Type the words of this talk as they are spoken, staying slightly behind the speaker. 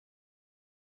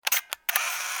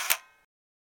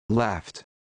left,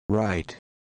 right.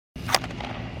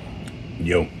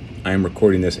 Yo, I am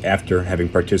recording this after having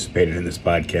participated in this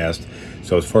podcast,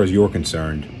 so as far as you're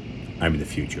concerned, I'm in the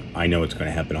future. I know it's going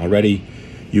to happen already.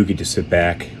 You get to sit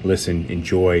back, listen,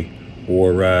 enjoy,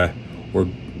 or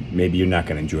maybe you're not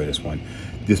going to enjoy this one.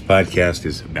 This podcast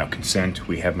is about consent.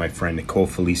 We have my friend Nicole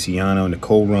Feliciano.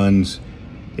 Nicole runs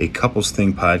a Couples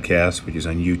Thing podcast, which is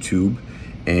on YouTube,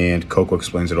 and Coco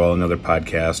Explains It All, another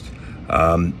podcast.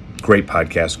 Great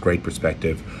podcast, great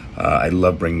perspective. I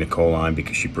love bringing Nicole on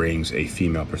because she brings a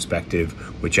female perspective,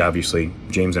 which obviously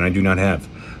James and I do not have.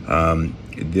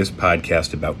 This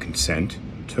podcast about consent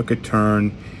took a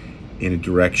turn in a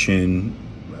direction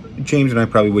James and I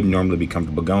probably wouldn't normally be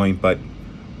comfortable going, but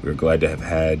we were glad to have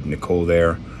had Nicole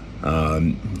there.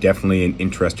 Definitely an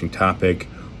interesting topic.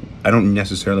 I don't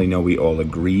necessarily know we all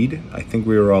agreed. I think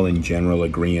we were all in general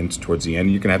agreement towards the end.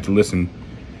 You're going to have to listen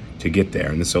to get there,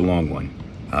 and this is a long one.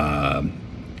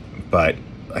 But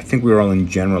I think we were all in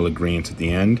general agreement at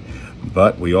the end,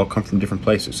 but we all come from different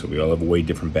places, so we all have way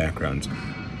different backgrounds.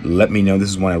 Let me know. This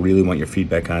is one I really want your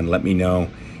feedback on. Let me know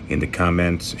in the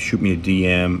comments. Shoot me a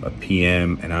DM, a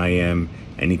PM, an IM,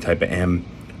 any type of M.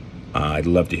 I'd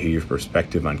love to hear your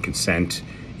perspective on consent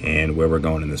and where we're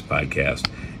going in this podcast.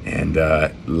 And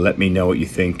let me know what you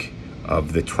think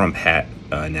of the Trump hat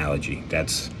analogy.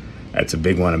 That's a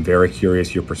big one. I'm very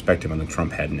curious your perspective on the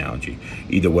Trump hat analogy.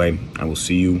 Either way, I will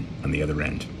see you on the other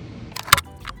end.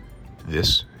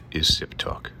 This is Sip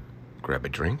Talk. Grab a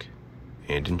drink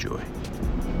and enjoy.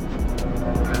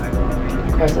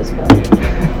 Across this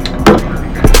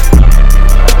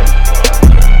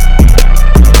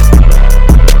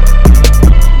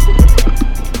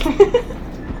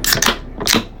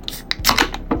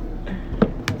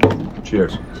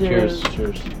Cheers. Cheers.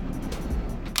 Cheers.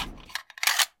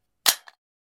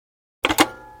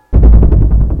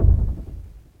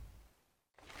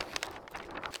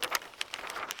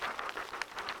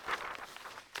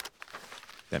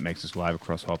 That makes us live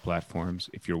across all platforms.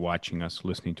 If you're watching us,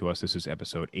 listening to us, this is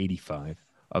episode 85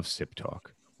 of Sip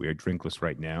Talk. We are drinkless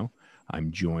right now.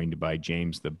 I'm joined by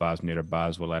James, the Bosnator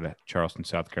Boswell out of Charleston,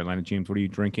 South Carolina. James, what are you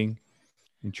drinking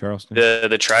in Charleston?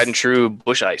 The tried and true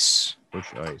Busch Ice.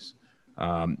 Busch Ice.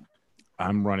 I'm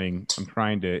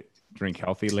trying to drink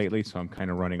healthy lately, so I'm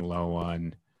kind of running low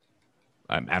on,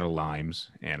 I'm out of limes,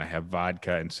 and I have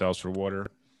vodka and seltzer water.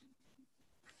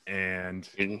 And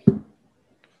You're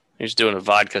just doing a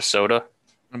vodka soda.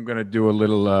 I'm going to do a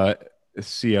little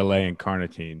CLA and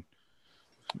carnitine.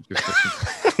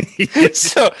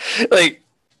 So, like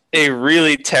a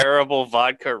really terrible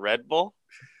vodka Red Bull?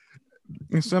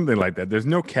 Something like that. There's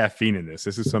no caffeine in this.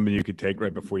 This is something you could take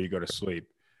right before you go to sleep.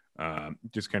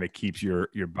 Just kind of keeps your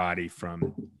body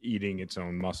from eating its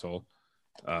own muscle.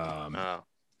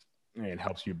 And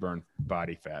helps you burn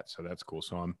body fat. So that's cool.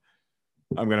 So I'm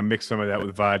going to mix some of that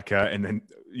with vodka, and then,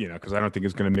 because I don't think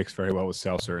it's going to mix very well with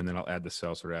seltzer, and then I'll add the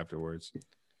seltzer afterwards.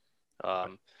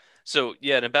 So,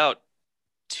 yeah, in about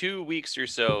 2 weeks or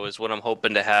so is when I'm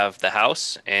hoping to have the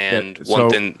house. And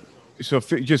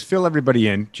just fill everybody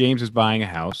in. James is buying a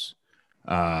house,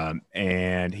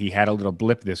 and he had a little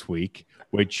blip this week,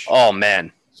 which... Oh,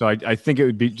 man. So I think it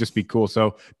would be cool.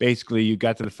 So basically, you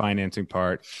got to the financing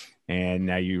part, and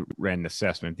now you ran an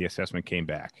assessment. The assessment came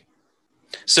back.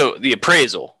 So the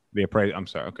appraisal. I'm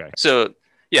sorry. Okay. So,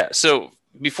 yeah. So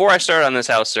before I started on this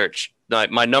house search,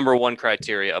 my number one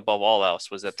criteria above all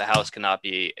else was that the house cannot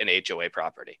be an HOA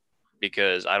property,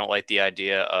 because I don't like the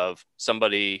idea of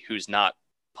somebody who's not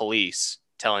police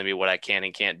telling me what I can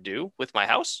and can't do with my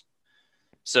house.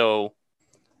 So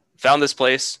found this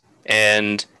place,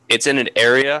 and it's in an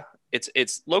area.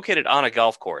 It's located on a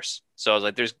golf course. So I was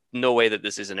like, there's no way that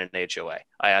this isn't an HOA.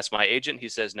 I asked my agent. He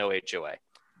says no HOA.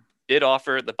 Bid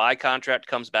offer, the buy contract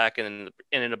comes back, and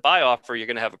in a buy offer, you're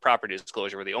going to have a property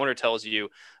disclosure where the owner tells you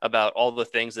about all the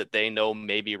things that they know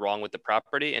may be wrong with the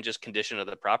property and just condition of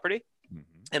the property. Mm-hmm.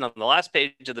 And on the last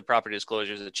page of the property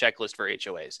disclosure is a checklist for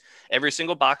HOAs. Every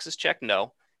single box is checked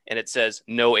no, and it says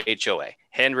no HOA,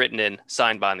 handwritten in,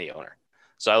 signed by the owner.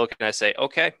 So I look and I say,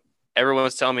 okay,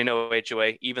 everyone's telling me no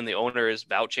HOA. Even the owner is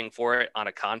vouching for it on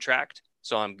a contract,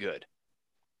 so I'm good.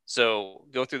 So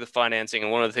go through the financing,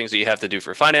 and one of the things that you have to do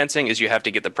for financing is you have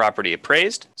to get the property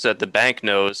appraised so that the bank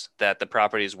knows that the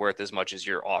property is worth as much as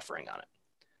you're offering on it.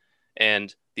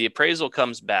 And the appraisal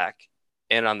comes back,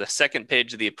 and on the second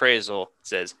page of the appraisal, it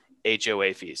says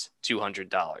HOA fees,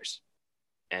 $200.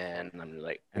 And I'm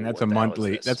like, and that's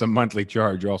a monthly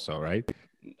charge also, right?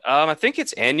 I think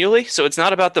it's annually, so it's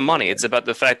not about the money. It's about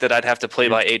the fact that I'd have to play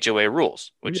by HOA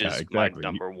rules, which is exactly. My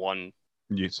number one.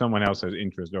 Someone else has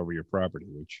interest over your property,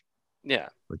 which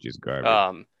is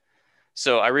garbage.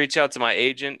 So I reach out to my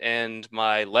agent and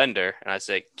my lender, and I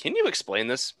say, "Can you explain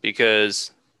this?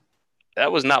 Because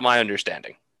that was not my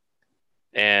understanding."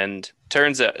 And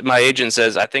turns out my agent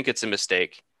says, "I think it's a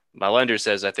mistake." My lender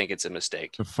says, "I think it's a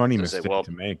mistake." It's a funny So I say, mistake "Well,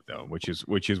 to make, though, which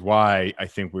is why I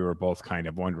think we were both kind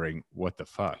of wondering what the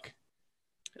fuck.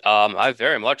 I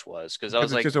very much was because I Because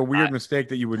was it's like, just a weird mistake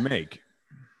that you would make.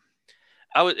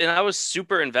 I was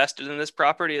super invested in this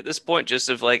property at this point, just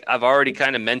of like I've already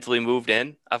kind of mentally moved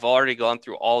in. I've already gone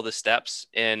through all the steps,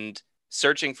 and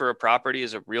searching for a property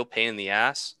is a real pain in the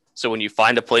ass. So when you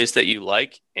find a place that you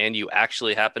like and you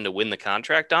actually happen to win the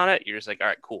contract on it, you're just like, all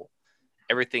right, cool.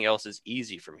 Everything else is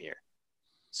easy from here.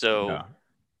 So Yeah,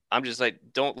 I'm just like,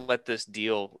 don't let this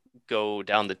deal go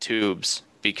down the tubes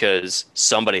because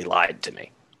somebody lied to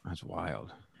me. that's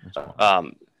wild. That's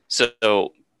wild.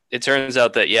 So it turns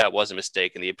out that yeah, it was a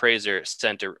mistake, and the appraiser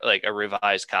sent a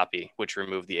revised copy which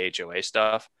removed the HOA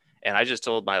stuff. And I just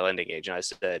told my lending agent, I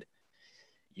said,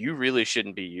 you really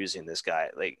shouldn't be using this guy.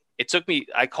 Like it took me,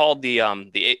 I called the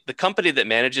company that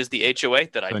manages the HOA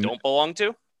that I So, don't belong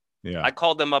to. yeah, I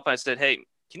called them up and I said, hey,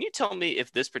 can you tell me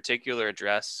if this particular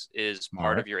address is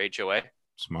part smart, of your HOA?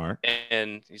 smart.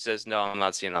 And he says, no, I'm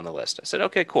not seeing it on the list. I said,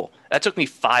 okay, cool. That took me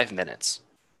 5 minutes.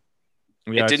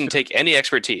 Yeah, It it's didn't take any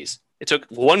expertise. It took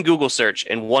one Google search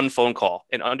and one phone call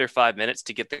in under 5 minutes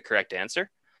to get the correct answer.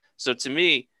 So to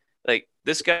me, like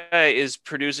this guy is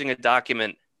producing a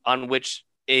document on which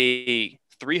a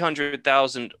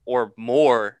 300,000 or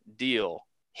more deal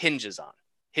hinges on.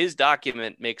 His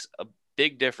document makes a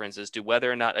big difference as to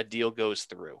whether or not a deal goes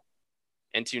through.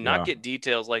 And to not yeah. get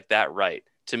details like that right,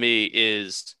 to me,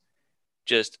 is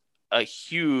just a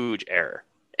huge error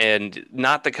and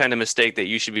not the kind of mistake that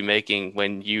you should be making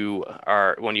when you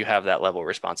have that level of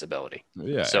responsibility.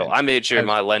 Yeah, So and I made sure as,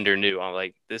 my lender knew. I'm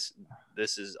like, this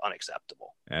is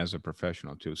unacceptable. as a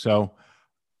professional too. So,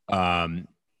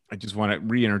 I just want to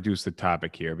reintroduce the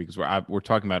topic here because we're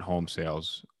talking about home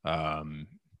sales,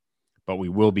 but we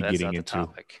will be That's getting not the into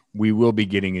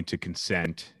topic.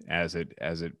 consent as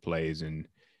it plays in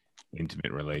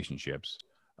intimate relationships.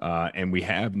 And we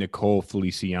have Nicole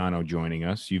Feliciano joining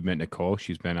us. You've met Nicole.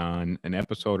 She's been on an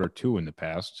episode or two in the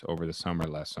past over the summer,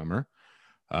 last summer.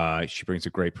 She brings a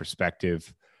great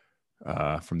perspective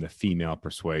from the female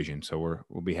persuasion. So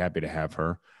we'll be happy to have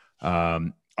her.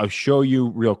 I'll show you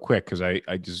real quick because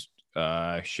I just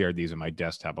shared these on my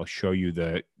desktop. I'll show you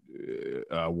the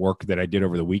work that I did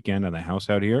over the weekend on the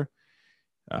house out here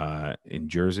in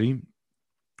Jersey.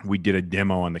 We did a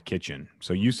demo on the kitchen.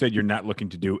 So you said you're not looking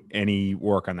to do any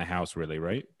work on the house, really,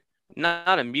 right?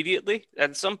 Not immediately.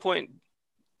 At some point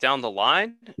down the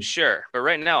line, sure. But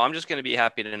right now, I'm just going to be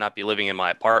happy to not be living in my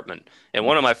apartment. And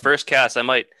one of my first casts, I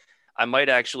might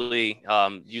actually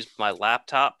use my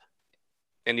laptop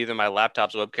and either my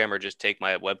laptop's webcam or just take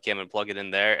my webcam and plug it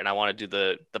in there. And I want to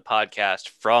do the podcast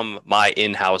from my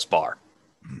in-house bar.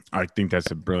 I think that's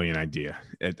a brilliant idea.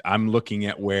 I'm looking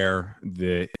at where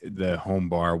the home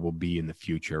bar will be in the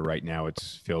future. Right now,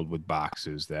 it's filled with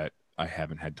boxes that I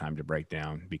haven't had time to break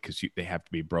down because they have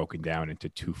to be broken down into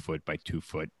 2 foot by 2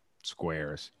 foot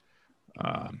squares.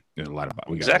 There's a lot of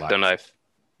Exacto knife.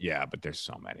 Yeah, but there's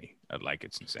so many.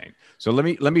 It's insane. So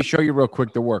let me show you real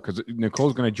quick the work because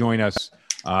Nicole's going to join us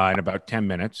in about 10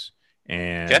 minutes,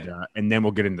 and Okay. And then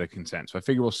we'll get into the consent. So I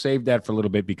figure we'll save that for a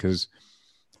little bit because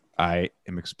I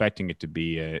am expecting it to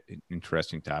be an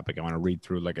interesting topic. I want to read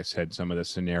through, like I said, some of the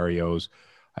scenarios.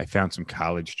 I found some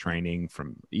college training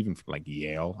from like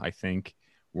Yale, I think,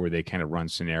 where they kind of run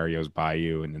scenarios by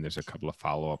you, and then there's a couple of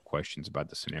follow-up questions about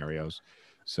the scenarios.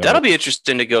 So That'll be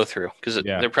interesting to go through because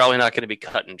Yeah. they're probably not going to be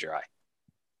cut and dry.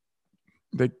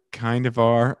 they kind of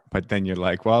are, but then you're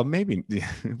like, well, maybe.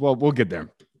 Well, we'll get there.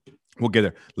 We'll get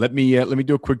there. Let me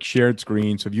do a quick shared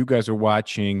screen. So if you guys are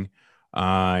watching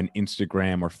on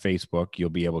Instagram or Facebook, you'll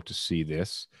be able to see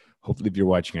this. Hopefully, if you're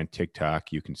watching on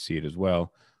TikTok, you can see it as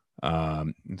well.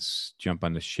 Let's jump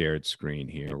on the shared screen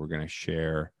here. We're going to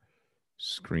share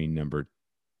screen number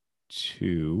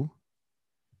 2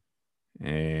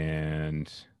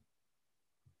 and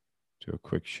do a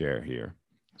quick share here.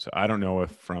 So I don't know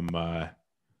if from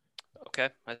Okay.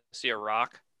 I see a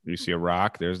rock. you see a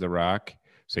rock. There's the rock.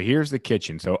 So here's the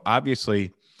kitchen. So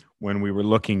obviously, when we were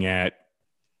looking at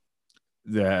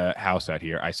the house out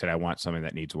here, I said, I want something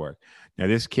that needs work. Now,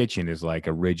 this kitchen is like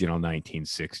original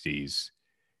 1960s,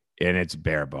 and it's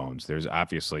bare bones. There's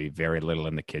obviously very little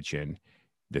in the kitchen.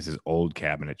 This is old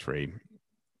cabinetry.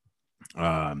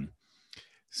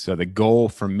 So the goal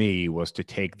for me was to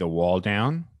take the wall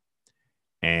down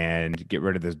and get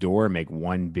rid of this door and make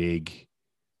one big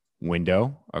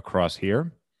window across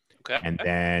here. Okay. And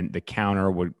then the counter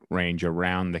would range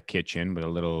around the kitchen with a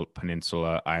little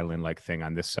peninsula island-like thing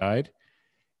on this side.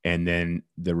 And then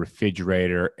the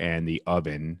refrigerator and the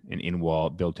oven, an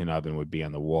built-in oven, would be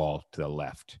on the wall to the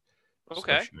left. So I'll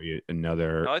Okay. show you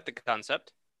another. I like the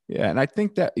concept. Yeah, and I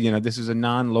think that this is a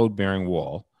non-load bearing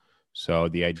wall. So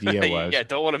the idea was Yeah,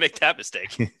 don't want to make that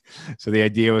mistake. so the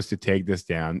idea was to take this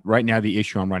down. Right now, the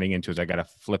issue I'm running into is I got to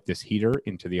flip this heater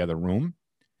into the other room.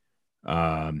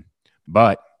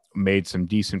 But made some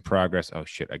decent progress. Oh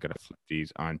shit, I got to flip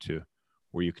these onto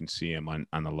where you can see them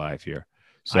on the live here.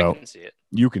 So I can see it.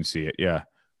 You can see it, yeah.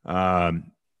 And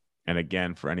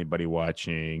again, for anybody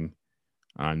watching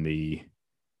on the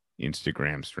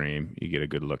Instagram stream, you get a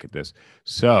good look at this.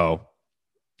 So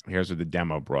here's what the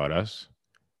demo brought us.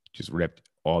 Just ripped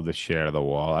all the shit out of the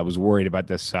wall. I was worried about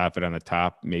this soffit on the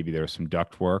top. Maybe there was some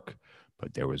duct work,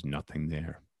 but there was nothing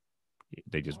there.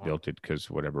 They just built it because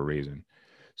whatever reason.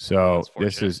 So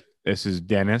this is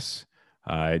Dennis.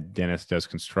 Dennis does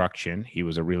construction. He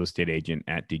was a real estate agent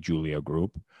at DiGiulio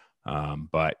Group.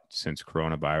 But since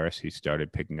coronavirus, he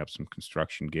started picking up some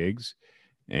construction gigs,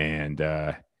 and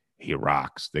he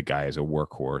rocks. The guy is a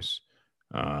workhorse,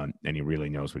 and he really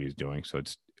knows what he's doing. So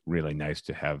it's really nice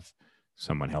to have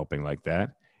someone helping like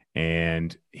that.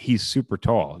 And he's super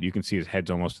tall. You can see his head's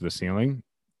almost to the ceiling.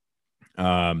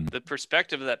 The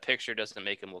perspective of that picture doesn't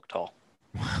make him look tall.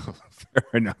 Fair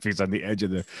enough. He's on the edge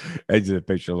of the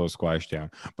picture, a little squashed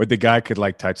down. But the guy could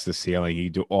like touch the ceiling.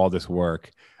 He'd do all this work.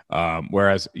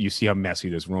 Whereas you see how messy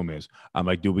this room is. I'm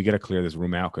like, dude, we got to clear this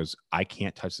room out because I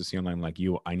can't touch the ceiling like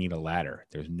you. I need a ladder.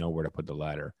 There's nowhere to put the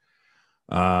ladder.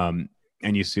 And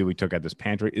you see, we took out this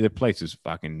pantry. The place is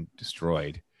fucking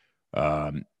destroyed.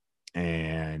 And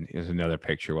here's another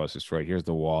picture while it's destroyed. Here's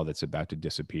the wall that's about to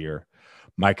disappear.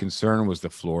 My concern was the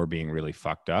floor being really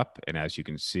fucked up. And as you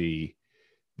can see,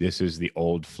 this is the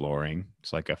old flooring.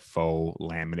 It's like a faux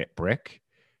laminate brick.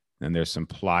 Then there's some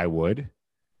plywood.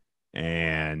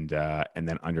 And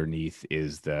then underneath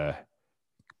is the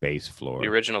base floor. The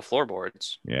original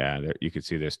floorboards. Yeah, you can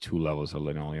see there's 2 levels of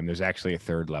linoleum. There's actually a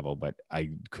 3rd level, but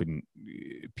I couldn't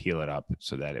peel it up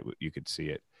so that you could see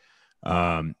it.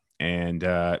 And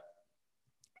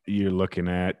you're looking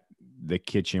at the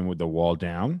kitchen with the wall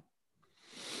down.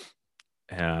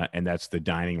 And that's the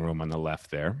dining room on the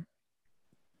left there.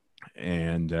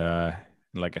 And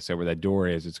like I said, where that door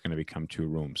is, it's going to become 2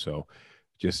 rooms. So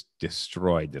just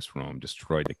destroyed this room,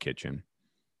 destroyed the kitchen.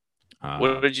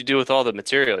 What did you do with all the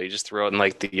material? You just throw it in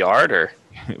like the yard, or?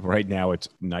 Right now it's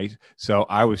nice. So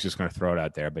I was just going to throw it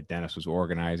out there, but Dennis was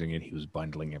organizing it. He was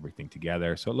bundling everything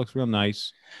together. So it looks real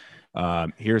nice.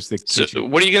 Here's the kitchen. So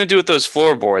what are you going to do with those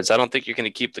floorboards? I don't think you're going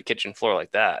to keep the kitchen floor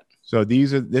like that. So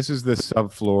this is the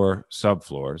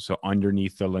subfloor. So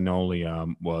underneath the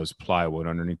linoleum was plywood.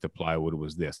 Underneath the plywood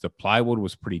was this. The plywood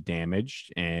was pretty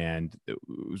damaged and it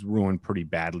was ruined pretty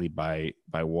badly by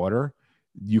water.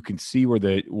 You can see where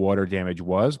the water damage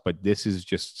was, but this is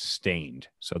just stained.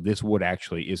 So this wood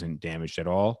actually isn't damaged at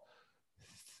all.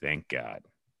 Thank God.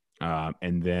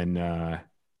 And then I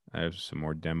have some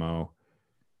more demo.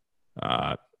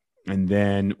 And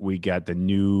then we got the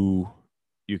new,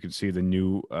 you can see the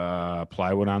new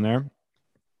plywood on there.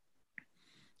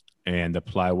 And the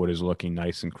plywood is looking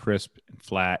nice and crisp and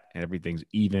flat and everything's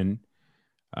even.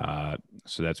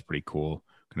 So that's pretty cool.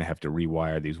 Going to have to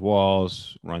rewire these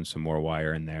walls, run some more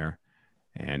wire in there.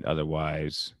 And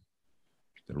otherwise,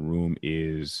 the room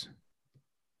is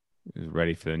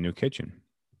ready for the new kitchen.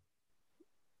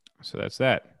 So that's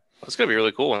that. That's going to be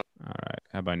really cool. All right.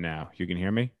 How about now? You can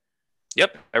hear me?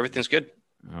 Yep. Everything's good.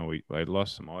 Oh, I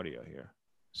lost some audio here.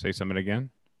 Say something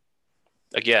again.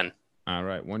 Again. All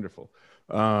right. Wonderful.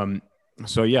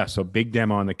 So big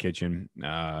demo on the kitchen.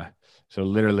 So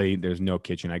literally there's no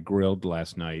kitchen. I grilled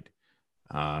last night.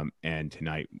 And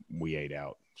tonight we ate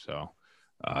out. So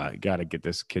got to get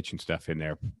this kitchen stuff in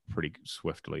there pretty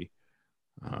swiftly.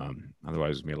 Otherwise,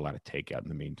 there's going to be a lot of takeout in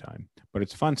the meantime. But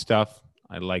it's fun stuff.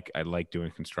 I like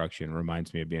doing construction. It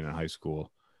reminds me of being in high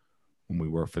school when we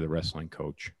worked for the wrestling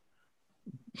coach.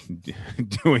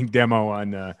 Doing demo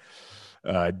on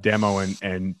demo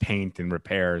and paint and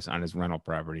repairs on his rental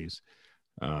properties.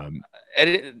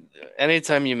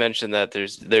 Anytime you mention that,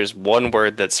 there's one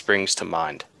word that springs to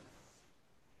mind.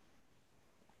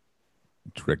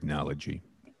 Technology.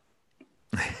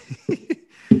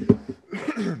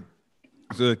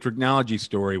 So the technology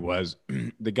story was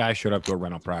the guy showed up to a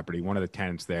rental property. One of the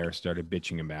tenants there started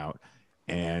bitching him out.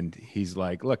 And he's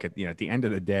like, look, at the end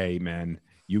of the day, man,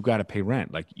 you got to pay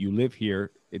rent. Like, you live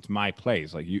here. It's my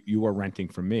place. Like, you are renting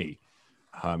from me.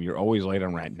 You're always late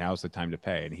on rent. Now's the time to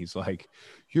pay. And he's like,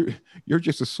 you're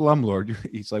just a slumlord.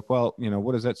 He's like, well,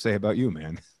 what does that say about you,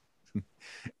 man?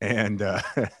 And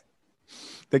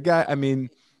the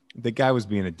guy was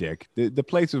being a dick. The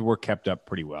places were kept up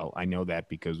pretty well. I know that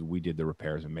because we did the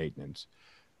repairs and maintenance.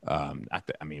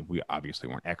 We obviously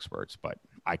weren't experts, but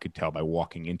I could tell by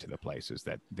walking into the places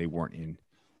that they weren't in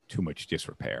too much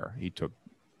disrepair. He took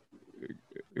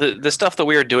the stuff that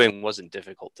we were doing wasn't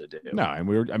difficult to do. No,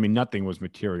 and nothing was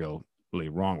materially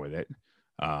wrong with it.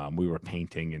 We were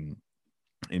painting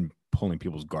and pulling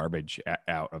people's garbage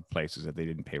out of places that they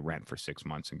didn't pay rent for 6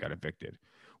 months and got evicted,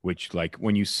 which, like,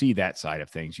 when you see that side of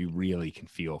things, you really can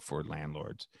feel for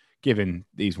landlords, given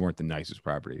these weren't the nicest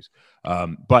properties.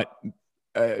 But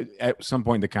at some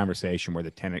point in the conversation where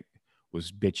the tenant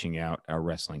was bitching out our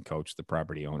wrestling coach, the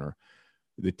property owner,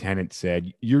 the tenant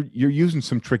said, you're using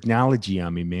some technology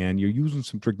on me, man. You're using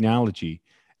some technology.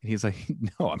 And he's like,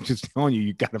 no, I'm just telling you,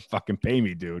 you got to fucking pay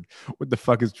me, dude. What the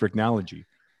fuck is technology?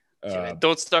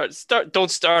 Don't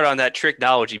start on that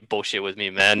technology bullshit with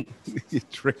me, man.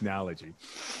 Technology.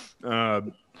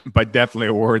 But definitely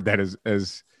a word that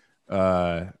has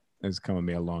come with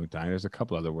me a long time. There's a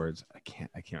couple other words. I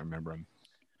can't remember them,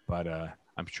 but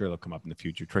I'm sure they'll come up in the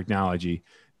future. Technology,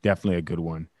 definitely a good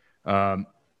one.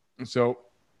 So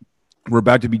we're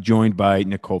about to be joined by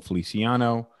Nicole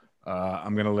Feliciano.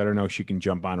 I'm going to let her know she can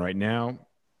jump on right now.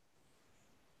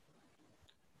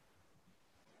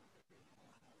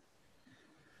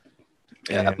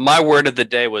 Yeah, my word of the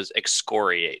day was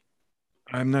excoriate.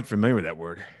 I'm not familiar with that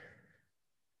word.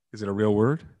 Is it a real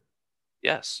word?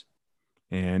 Yes.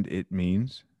 And it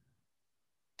means?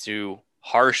 To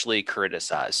harshly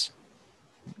criticize.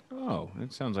 Oh,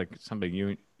 that sounds like something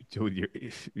you do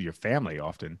with your family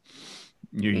often.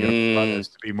 Your brothers,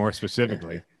 to be more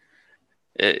specifically.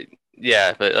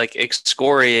 Yeah, but like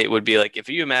excoriate would be like, if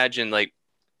you imagine like,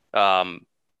 I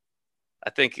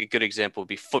think a good example would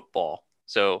be football.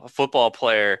 So a football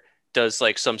player does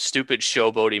like some stupid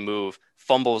showboaty move,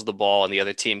 fumbles the ball, and the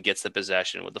other team gets the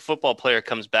possession. When the football player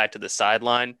comes back to the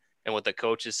sideline and what the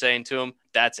coach is saying to him,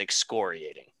 that's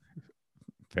excoriating.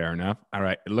 Fair enough. All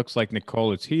right. It looks like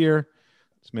Nicole is here.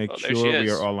 Let's make sure we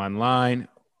are all online.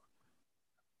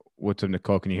 What's up,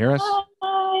 Nicole? Can you hear us?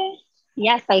 Hi.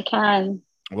 Yes, I can.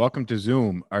 Welcome to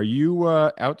Zoom. Are you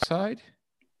outside?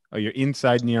 Oh, you're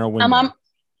inside near a window.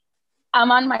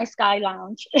 I'm on my Sky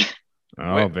Lounge.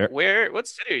 Oh, what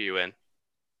city are you in?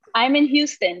 I'm in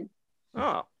Houston.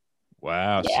 Oh,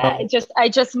 wow. Yeah, I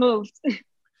just moved.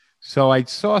 So I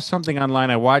saw something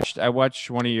online. I watched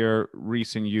one of your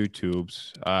recent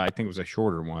YouTubes. I think it was a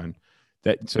shorter one.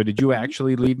 So did you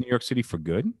actually leave New York City for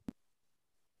good?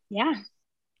 Yeah.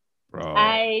 Bro.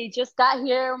 I just got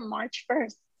here March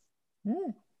 1st.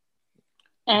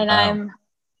 And wow.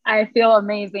 I feel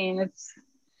amazing. It's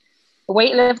a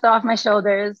weight lift off my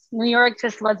shoulders. New York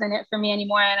just wasn't it for me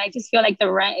anymore. And I just feel like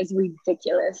the rent is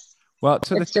ridiculous. Well,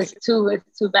 so it's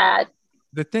too bad.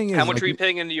 The thing is, how much are you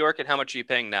paying in New York and how much are you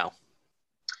paying now?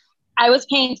 I was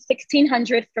paying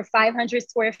 $1,600 for 500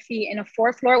 square feet in a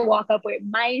 4th-floor walk-up with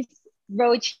mice,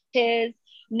 roaches,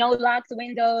 no locked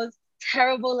windows,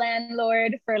 terrible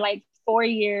landlord for like 4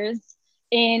 years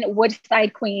in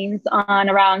Woodside, Queens on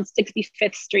around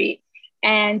 65th Street.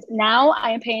 And now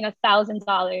I am paying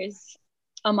 $1,000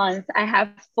 a month. I have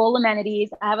full amenities.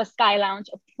 I have a Sky Lounge,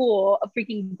 a pool, a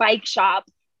freaking bike shop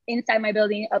inside my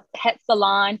building, a pet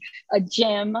salon, a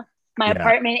gym. My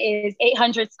apartment is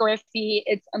 800 square feet.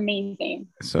 It's amazing.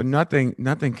 So nothing.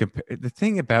 The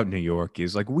thing about New York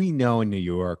is, like, we know in New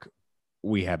York,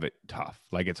 we have it tough.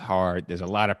 Like, it's hard. There's a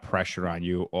lot of pressure on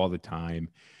you all the time.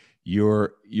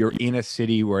 You're in a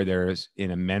city where there's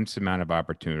an immense amount of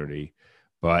opportunity,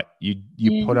 but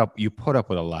you put up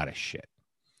with a lot of shit.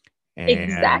 And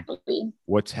exactly.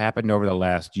 What's happened over the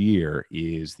last year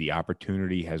is the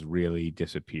opportunity has really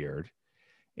disappeared.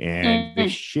 And the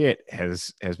shit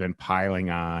has been piling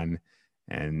on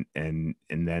and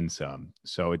then some.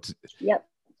 So it's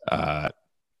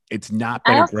not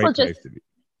been a great place to be.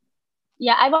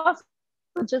 Yeah, I've also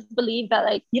just believed that,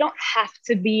 like, you don't have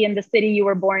to be in the city you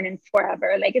were born in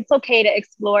forever. Like, it's okay to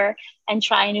explore and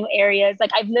try new areas. Like,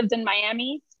 I've lived in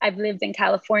Miami, I've lived in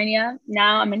California,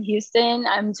 now I'm in Houston.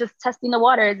 I'm just testing the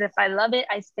waters. If I love it,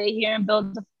 I stay here and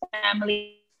build a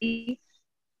family.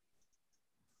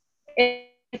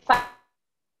 If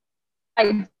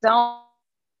I don't,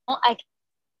 I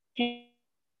can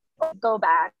go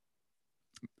back.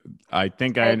 I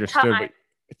think I understood. I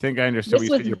think I understood.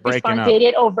 You're breaking up. This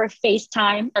was over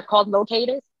FaceTime. They're called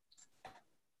locators.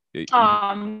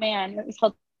 Oh man,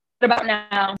 what about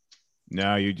now?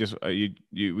 No, you just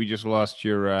we just lost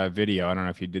your video. I don't know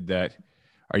if you did that.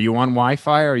 Are you on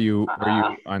Wi-Fi or are you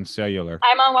on cellular?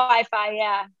 I'm on Wi-Fi.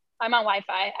 Yeah, I'm on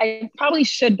Wi-Fi. I probably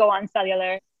should go on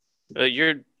cellular.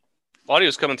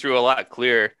 Audio's coming through a lot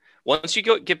clearer. Once you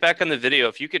get back on the video,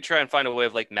 if you could try and find a way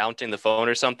of like mounting the phone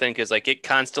or something, because like it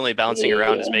constantly bouncing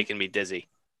around is making me dizzy.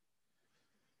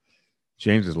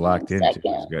 James is locked in.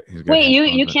 Wait,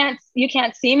 you can't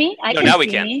see me? Now we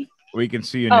can. Me. We can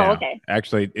see you now. Okay.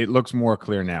 Actually, it looks more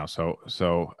clear now.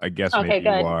 So I guess maybe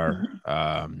you are.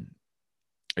 Are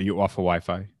you off of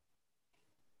Wi-Fi?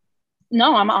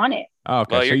 No, I'm on it. Oh,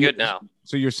 okay. Well, you're good now.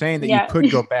 So you're saying that you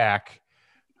could go back.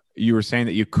 You were saying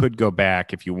that you could go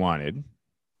back if you wanted.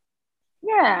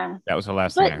 Yeah. That was the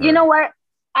last thing I heard. But you know what?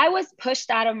 I was pushed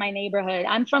out of my neighborhood.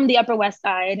 I'm from the Upper West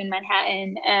Side in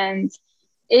Manhattan, and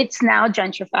it's now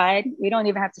gentrified. We don't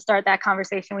even have to start that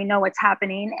conversation. We know what's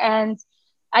happening. And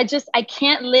I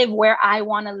can't live where I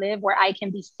want to live, where I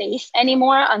can be safe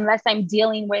anymore, unless I'm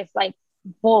dealing with like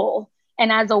bull.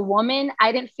 And as a woman,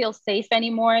 I didn't feel safe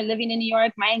anymore living in New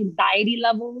York. My anxiety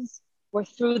levels were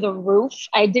through the roof.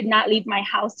 I did not leave my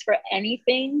house for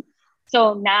anything.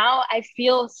 So now I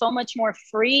feel so much more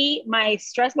free. My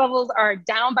stress levels are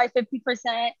down by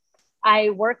 50%.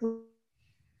 I work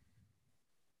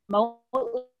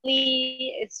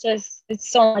remotely. It's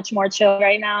so much more chill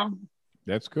right now.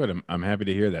 That's good. I'm happy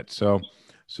to hear that. So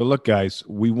look, guys,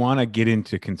 we want to get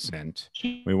into consent.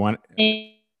 We want.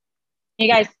 You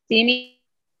guys see me?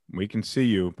 We can see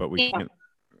you, but we can't.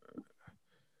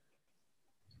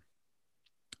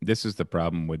 This is the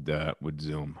problem with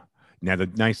Zoom. Now, the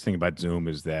nice thing about Zoom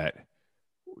is that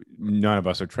none of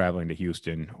us are traveling to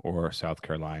Houston or South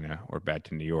Carolina or back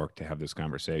to New York to have this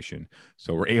conversation.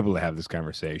 So we're able to have this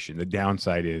conversation. The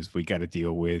downside is we got to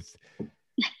deal with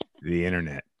the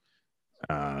internet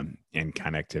and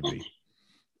connectivity.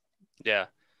 Yeah.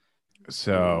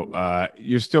 So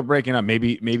you're still breaking up.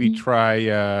 Maybe try.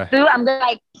 I'm gonna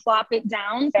like plop it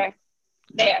down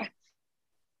there.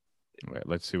 Wait,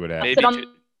 let's see what happens.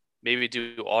 Maybe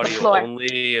do audio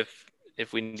only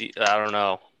if we need. I don't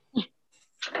know.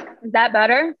 Is that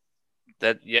better?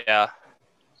 Yeah.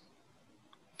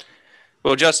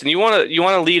 Well, Justin, you want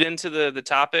to lead into the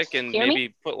topic and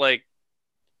maybe put like.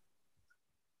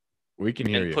 We can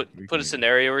hear you. Put a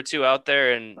scenario or two out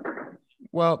there, and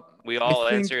we all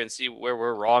answer and see where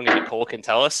we're wrong, and Nicole can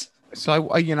tell us. So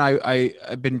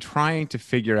I've been trying to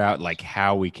figure out like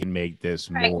how we can make this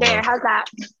more. Right there. How's that?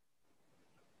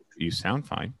 You sound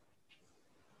fine.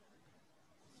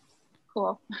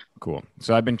 Cool.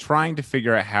 So I've been trying to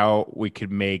figure out how we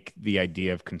could make the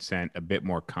idea of consent a bit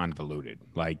more convoluted.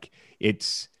 Like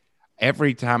it's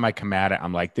every time I come at it,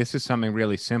 I'm like, this is something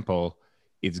really simple.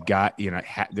 It's got,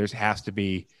 there has to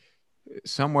be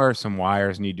somewhere some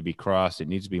wires need to be crossed. It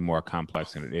needs to be more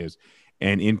complex than it is.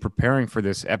 And in preparing for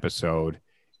this episode,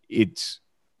 it's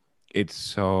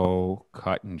so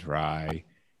cut and dry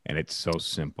and it's so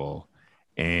simple.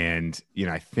 And,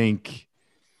 I think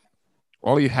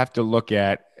all you have to look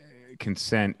at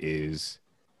consent is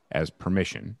as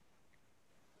permission.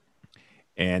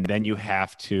 And then you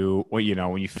have to, when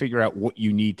you figure out what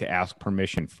you need to ask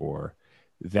permission for,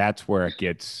 that's where it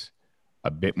gets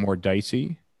a bit more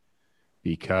dicey,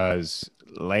 because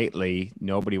lately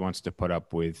nobody wants to put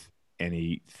up with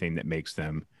anything that makes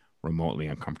them remotely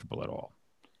uncomfortable at all.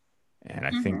 And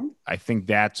I think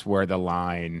that's where the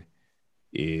line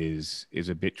is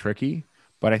a bit tricky.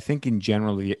 But I think in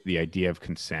general, the idea of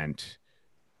consent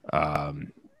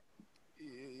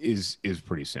is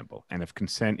pretty simple. And if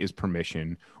consent is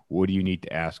permission, what do you need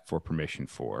to ask for permission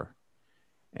for?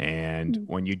 And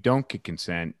when you don't get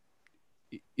consent,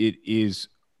 it is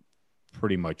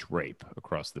pretty much rape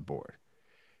across the board.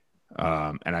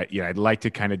 And I'd like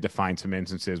to kind of define some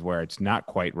instances where it's not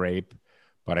quite rape,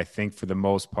 but I think for the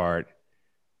most part,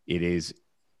 it is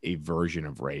a version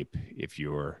of rape if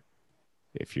you're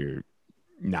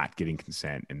not getting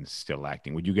consent and still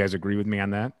acting. Would you guys agree with me on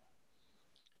that?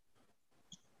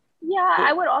 Yeah,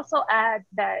 I would also add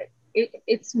that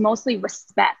it's mostly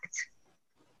respect.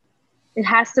 It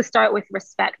has to start with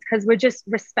respect, because we're just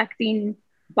respecting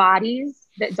bodies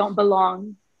that don't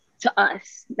belong to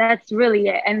us. That's really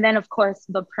it. And then, of course,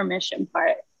 the permission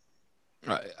part.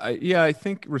 I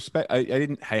think respect.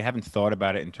 I haven't thought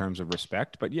about it in terms of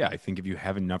respect, but yeah, I think if you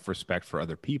have enough respect for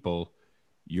other people,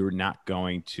 you're not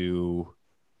going to,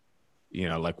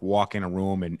 like walk in a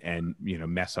room and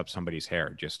mess up somebody's hair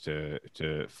just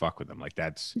to fuck with them. Like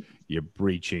you're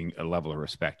breaching a level of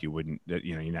respect. You wouldn't,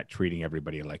 you're not treating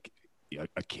everybody like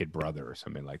a kid brother or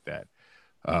something like that.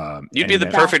 You'd be the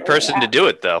perfect person to do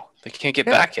it, though. They can't get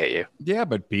back at you. Yeah,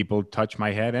 but people touch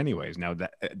my head anyways. Now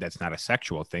that's not a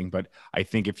sexual thing, but I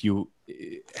think if you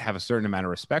have a certain amount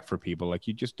of respect for people, like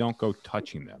you just don't go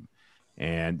touching them.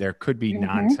 And there could be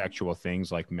non-sexual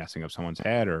things like messing up someone's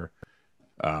head or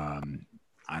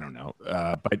I don't know.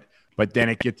 But But then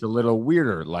it gets a little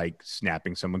weirder, like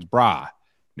snapping someone's bra.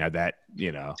 Now that,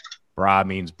 bra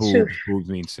means boobs, boobs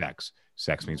means sex,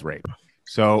 sex means rape.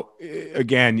 So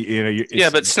again,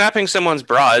 but snapping someone's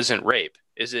bra isn't rape,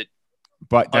 is it?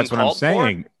 But that's what I'm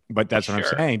saying. For? But that's what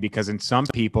I'm saying, because in some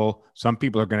people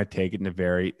are going to take it in a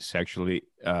very sexually,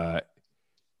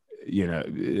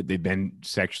 they've been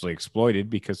sexually exploited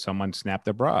because someone snapped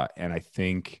their bra. And I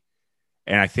think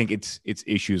it's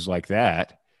issues like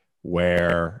that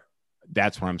where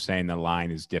that's what I'm saying. The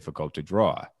line is difficult to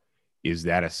draw. Is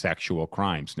that a sexual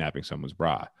crime, snapping someone's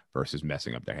bra versus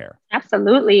messing up their hair?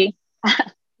 Absolutely.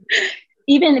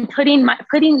 Even putting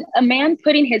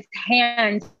his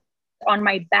hand on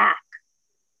my back.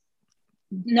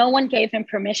 No one gave him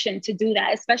permission to do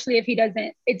that, especially if he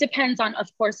doesn't. It depends on, of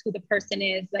course, who the person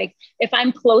is. Like if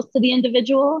I'm close to the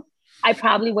individual, I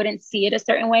probably wouldn't see it a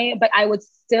certain way, but I would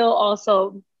still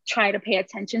also try to pay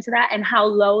attention to that and how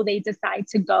low they decide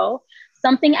to go.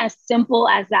 Something as simple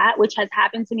as that, which has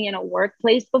happened to me in a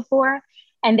workplace before,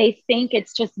 and they think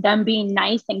it's just them being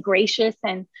nice and gracious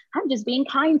and I'm just being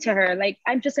kind to her. Like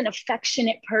I'm just an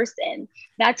affectionate person.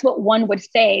 That's what one would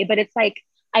say, but it's like,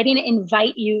 I didn't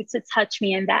invite you to touch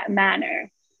me in that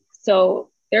manner.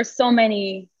 So there's so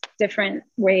many different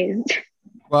ways.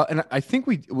 Well, and I think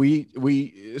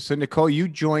so Nicole, you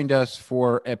joined us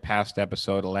for a past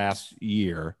episode last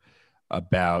year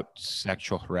about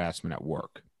sexual harassment at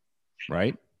work,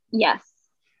 right? Yes.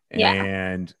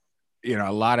 And,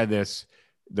 a lot of this,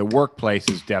 the workplace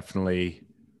is definitely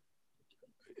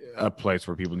a place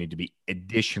where people need to be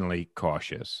additionally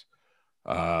cautious.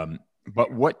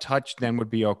 But what touch then would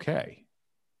be okay?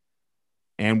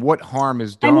 And what harm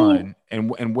is done?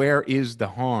 And where is the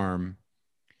harm?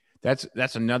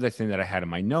 That's another thing that I had in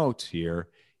my notes here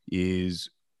is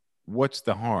what's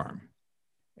the harm?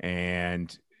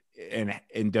 And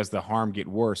does the harm get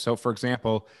worse? So for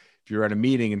example, if you're at a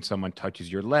meeting and someone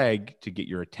touches your leg to get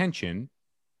your attention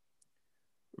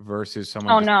versus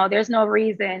someone there's no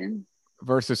reason.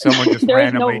 Versus someone just there's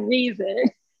randomly no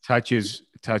reason. touches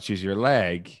your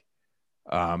leg.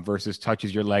 Versus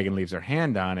touches your leg and leaves their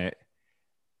hand on it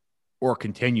or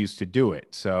continues to do it.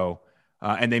 So,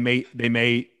 and they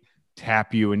may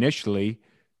tap you initially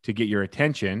to get your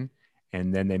attention,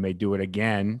 and then they may do it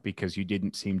again because you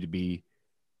didn't seem to be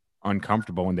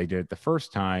uncomfortable when they did it the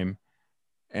first time.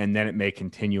 And then it may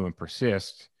continue and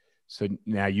persist. So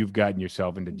now you've gotten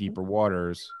yourself into deeper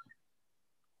waters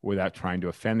without trying to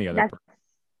offend the other person.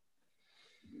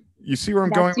 You see where I'm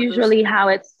going? That's usually how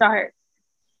it starts.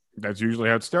 That's usually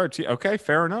how it starts. Okay,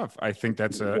 fair enough. I think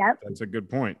that's a good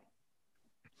point.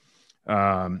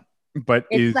 But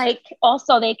it's like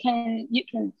also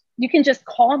you can just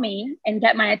call me and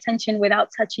get my attention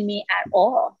without touching me at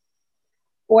all.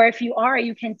 Or if you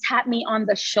can tap me on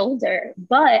the shoulder.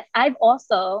 But I've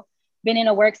also been in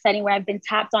a work setting where I've been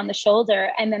tapped on the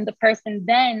shoulder and then the person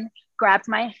then grabbed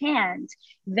my hand,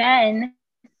 then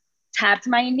tapped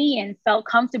my knee and felt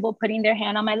comfortable putting their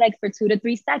hand on my leg for 2 to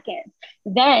 3 seconds.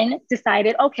 Then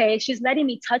decided, okay, she's letting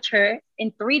me touch her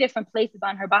in 3 different places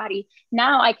on her body.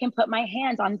 Now I can put my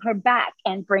hands on her back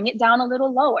and bring it down a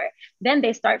little lower. Then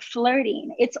they start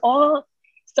flirting. It's all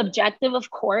subjective, of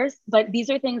course, but these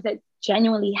are things that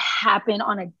genuinely happen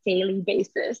on a daily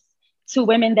basis to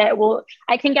women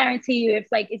I can guarantee you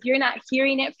if you're not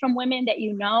hearing it from women that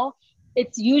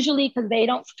it's usually because they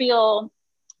don't feel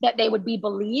that they would be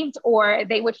believed, or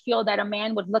they would feel that a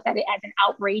man would look at it as an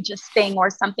outrageous thing or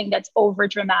something that's over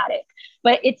dramatic.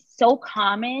 But it's so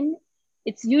common.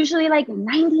 It's usually like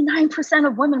 99%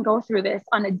 of women go through this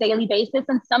on a daily basis,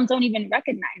 and some don't even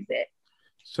recognize it.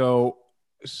 So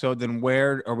then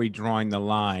where are we drawing the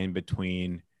line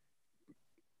between,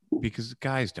 because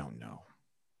guys don't know.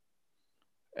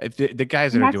 If the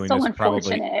guys that are doing this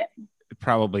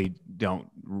probably don't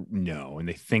know, and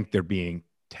they think they're being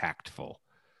tactful.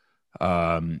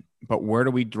 But where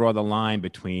do we draw the line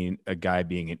between a guy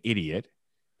being an idiot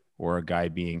or a guy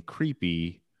being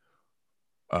creepy,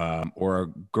 or a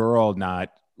girl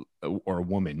or a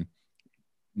woman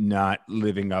not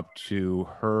living up to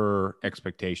her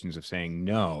expectations of saying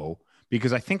no?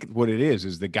 Because I think what it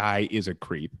is the guy is a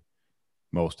creep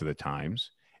most of the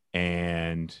times.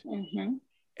 And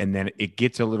then it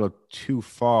gets a little too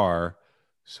far,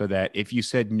 so that if you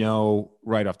said no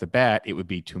right off the bat, it would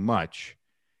be too much.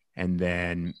 And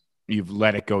then you've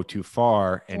let it go too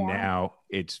far. And now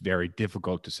it's very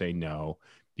difficult to say no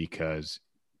because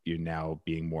you're now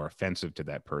being more offensive to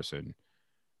that person.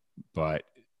 But,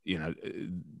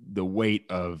 the weight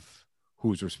of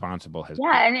who's responsible has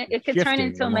and it could turn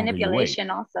into a manipulation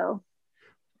also.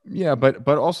 Yeah, but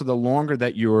also the longer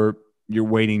that you're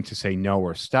waiting to say no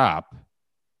or stop,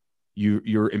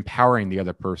 you're empowering the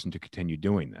other person to continue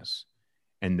doing this.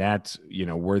 And that's, you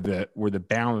know, where the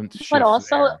balance shifts. But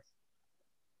also, there.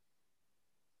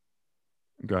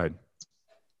 Go ahead.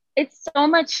 it's so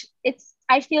much,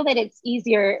 I feel that it's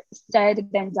easier said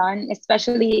than done,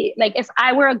 especially like if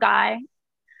I were a guy,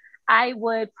 I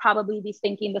would probably be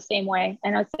thinking the same way.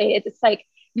 And I'd say it's like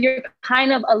you're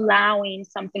kind of allowing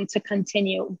something to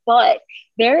continue, but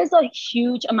there is a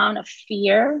huge amount of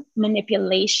fear,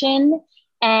 manipulation,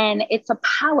 and it's a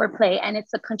power play and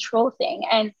it's a control thing.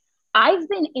 And I've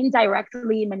been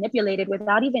indirectly manipulated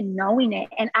without even knowing it.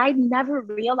 And I never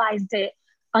realized it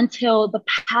until the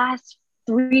past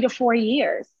 3 to 4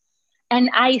 years. And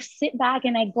I sit back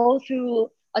and I go through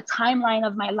a timeline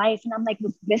of my life and I'm like,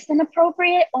 was this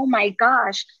inappropriate? Oh my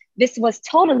gosh, this was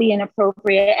totally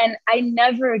inappropriate. And I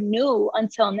never knew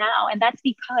until now. And that's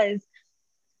because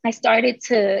I started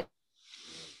to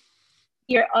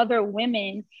hear other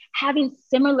women having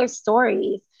similar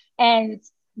stories. And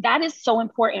that is so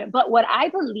important. But what I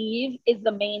believe is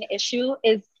the main issue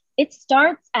is it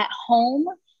starts at home.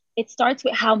 It starts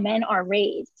with how men are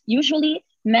raised. Usually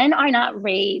men are not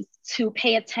raised to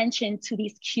pay attention to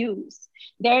these cues.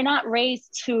 They're not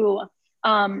raised to,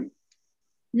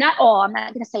 not all, I'm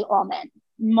not going to say all men,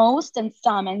 most and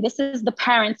some, and this is the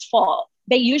parents' fault.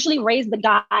 They usually raise the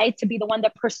guy to be the one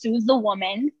that pursues the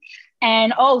woman.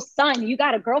 And, oh, son, you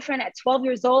got a girlfriend at 12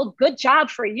 years old. Good job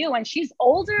for you. And she's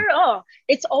older. Oh,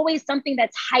 it's always something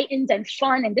that's heightened and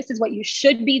fun. And this is what you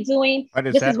should be doing.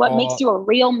 This is what makes you a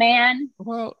real man.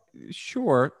 Well,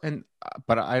 sure. And,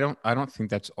 but I don't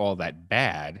think that's all that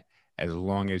bad as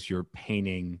long as you're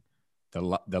painting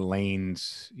the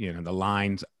lanes, you know, the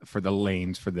lines for the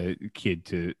lanes for the kid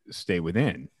to stay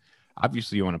within.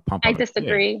 Obviously you want to pump up. I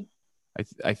disagree.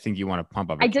 I think you want to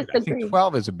pump up. I disagree. I think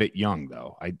 12 is a bit young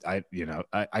though. I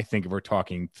think if we're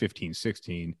talking 15,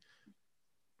 16,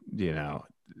 you know.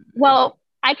 Well,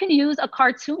 I can use a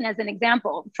cartoon as an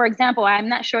example. For example, I'm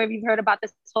not sure if you've heard about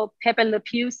this whole Pepe Le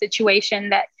Pew situation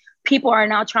that people are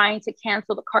now trying to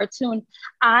cancel the cartoon.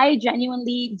 I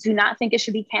genuinely do not think it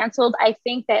should be canceled. I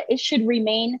think that it should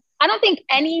remain. I don't think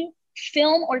any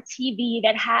film or TV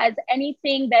that has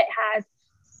anything that has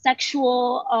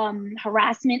sexual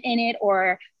harassment in it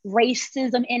or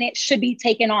racism in it should be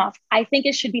taken off. I think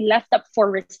it should be left up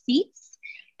for receipts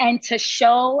and to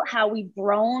show how we've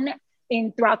grown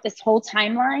throughout this whole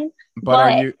timeline.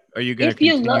 But are you going to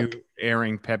continue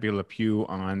airing Pepe Le Pew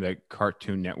on the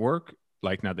Cartoon Network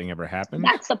like nothing ever happened?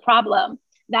 That's the problem.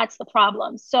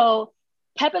 So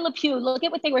Pepe Le Pew, look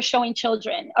at what they were showing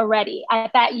children already.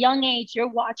 At that young age, you're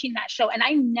watching that show, and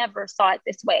I never saw it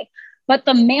this way. But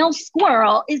the male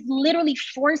squirrel is literally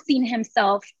forcing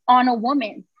himself on a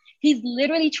woman. He's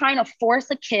literally trying to force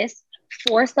a kiss,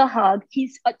 force a hug.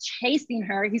 He's chasing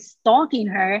her. He's stalking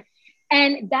her.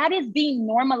 And that is being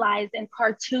normalized in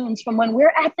cartoons from when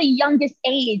we're at the youngest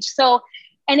age. So,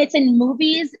 and it's in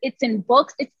movies, it's in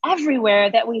books, it's everywhere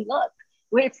that we look.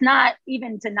 It's not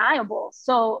even deniable.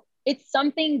 So it's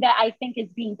something that I think is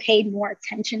being paid more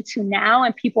attention to now.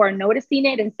 And people are noticing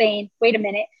it and saying, wait a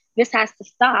minute, this has to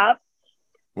stop.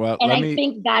 Well, and I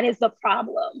think that is the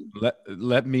problem.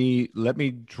 Let me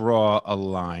draw a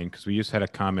line, because we just had a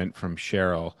comment from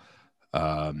Cheryl,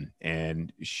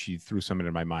 and she threw something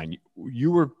in my mind.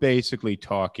 You were basically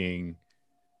talking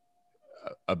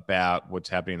about what's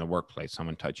happening in the workplace,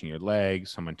 someone touching your leg,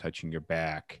 someone touching your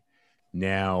back.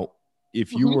 Now,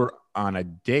 if you were on a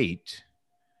date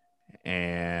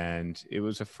and it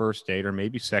was a first date or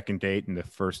maybe second date and the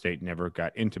first date never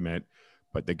got intimate,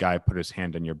 but the guy put his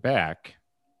hand on your back,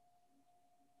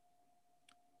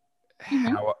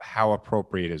 how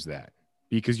appropriate is that?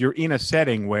 Because you're in a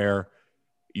setting where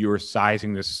you're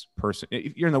sizing this person.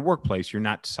 If you're in the workplace, you're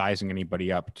not sizing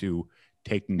anybody up to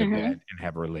take them to bed and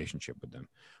have a relationship with them.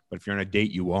 But if you're on a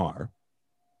date, you are.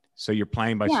 So you're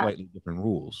playing by slightly different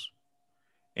rules.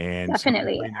 And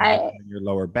definitely, your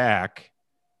lower back.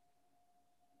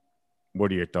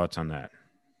 What are your thoughts on that?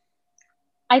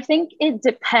 I think it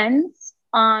depends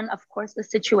on, of course, the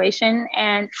situation.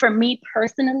 And for me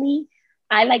personally,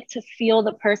 I like to feel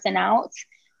the person out.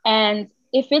 And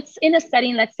if it's in a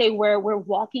setting, let's say where we're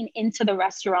walking into the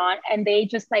restaurant and they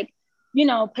just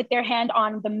put their hand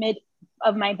on the mid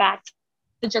of my back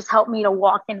to just help me to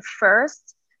walk in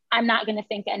first, I'm not going to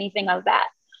think anything of that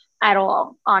at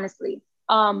all, honestly.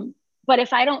 But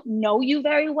if I don't know you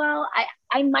very well,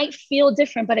 I might feel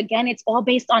different. But again, it's all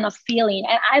based on a feeling.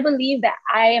 And I believe that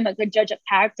I am a good judge of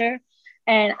character.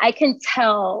 And I can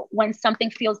tell when something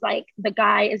feels like the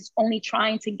guy is only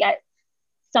trying to get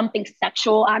something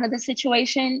sexual out of the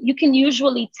situation. You can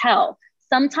usually tell.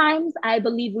 Sometimes I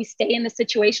believe we stay in the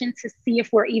situation to see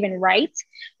if we're even right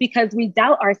because we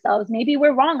doubt ourselves. Maybe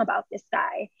we're wrong about this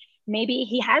guy. Maybe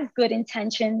he has good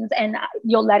intentions and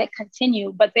you'll let it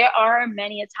continue. But there are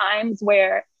many times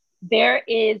where there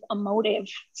is a motive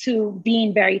to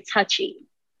being very touchy.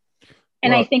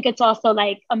 And I think it's also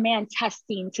like a man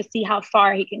testing to see how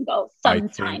far he can go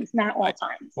sometimes, not all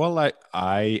times. Well,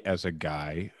 I, as a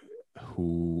guy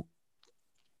who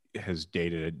has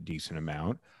dated a decent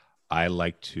amount, I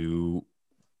like to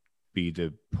be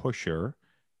the pusher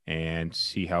and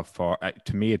see how far.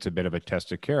 To me, it's a bit of a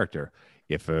test of character.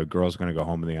 If a girl's going to go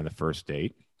home with me on the first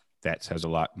date, that says a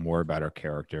lot more about her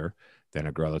character than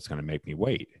a girl that's going to make me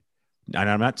wait. And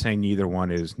I'm not saying neither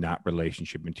one is not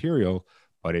relationship material,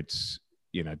 but it's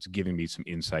giving me some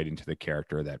insight into the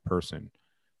character of that person.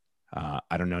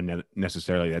 I don't know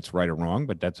necessarily that's right or wrong,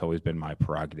 but that's always been my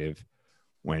prerogative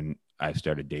when I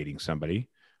started dating somebody.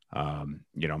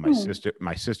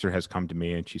 My sister has come to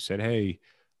me and she said, hey,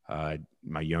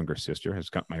 my younger sister has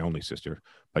got, my only sister,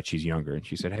 but she's younger. And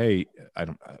she said, hey, I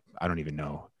don't even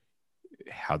know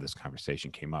how this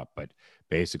conversation came up, but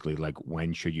basically like,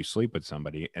 when should you sleep with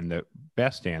somebody? And the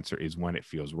best answer is when it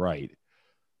feels right.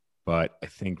 But I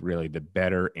think really the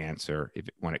better answer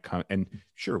when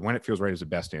it feels right is the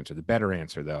best answer. The better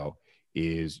answer though,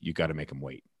 is you got to make them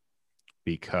wait,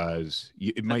 because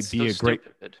it might be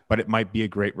it might be a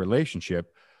great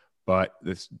relationship. But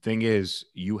the thing is,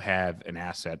 you have an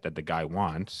asset that the guy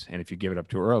wants. And if you give it up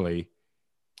too early,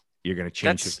 you're going to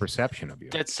change his perception of you.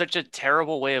 That's such a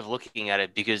terrible way of looking at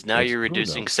it, because now you're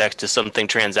reducing sex to something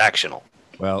transactional.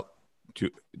 Well,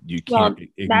 you can't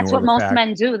ignore that's what most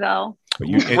men do, though.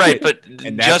 But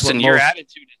Justin, your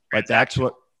attitude is but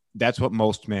that's what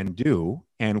most men do.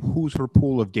 And who's her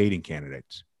pool of dating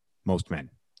candidates? Most men.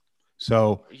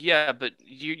 So yeah, but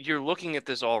you're looking at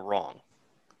this all wrong.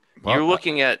 Well, you're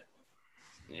looking at,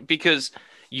 because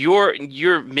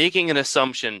you're making an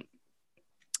assumption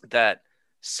that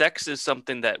sex is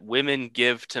something that women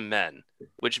give to men,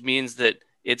 which means that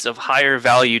it's of higher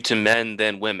value to men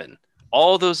than women.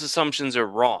 All those assumptions are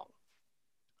wrong.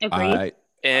 Agreed.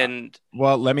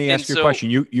 Let me ask you a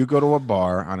question. You go to a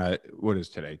bar on what is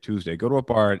today? Tuesday. Go to a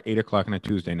bar at 8:00 on a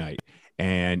Tuesday night,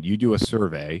 and you do a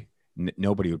survey.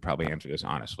 Nobody would probably answer this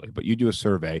honestly, but you do a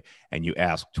survey and you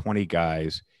ask 20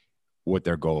 guys what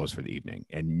their goal is for the evening,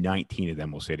 and 19 of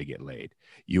them will say to get laid.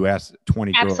 You ask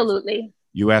 20 girls. Absolutely.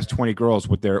 You ask 20 girls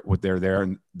what they're there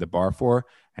in the bar for,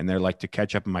 and they're like, to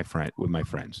catch up with my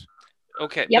friends.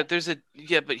 Okay, yep.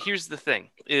 But here's the thing: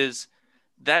 is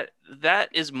that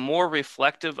is more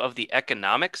reflective of the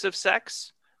economics of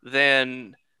sex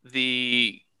than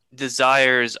the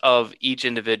desires of each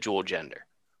individual gender.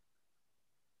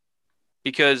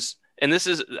 Because, and this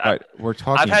is, we're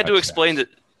talking. I've had to explain that.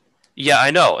 Yeah, I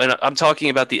know, and I'm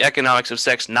talking about the economics of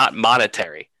sex, not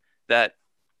monetary. That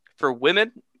for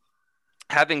women,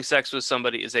 having sex with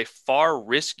somebody is a far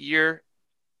riskier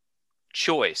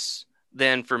choice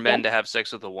than for men to have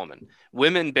sex with a woman.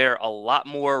 Women bear a lot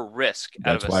more risk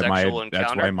out of a sexual encounter.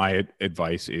 That's why my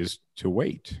advice is to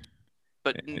wait.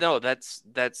 But no, that's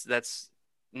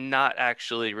not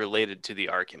actually related to the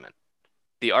argument.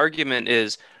 The argument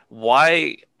is,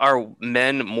 why are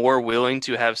men more willing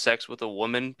to have sex with a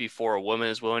woman before a woman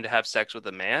is willing to have sex with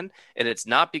a man? And it's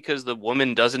not because the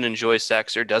woman doesn't enjoy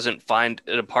sex or doesn't find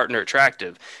a partner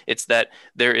attractive. It's that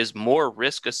there is more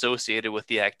risk associated with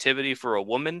the activity for a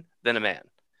woman than a man.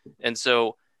 And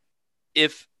so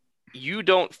if you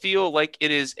don't feel like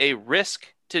it is a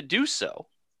risk to do so,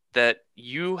 that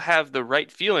you have the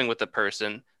right feeling with the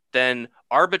person, then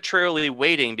arbitrarily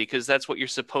waiting because that's what you're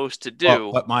supposed to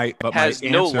do has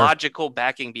no logical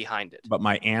backing behind it. But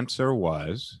my answer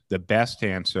was, the best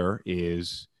answer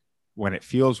is when it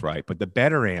feels right. But the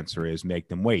better answer is make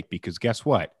them wait, because guess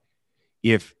what?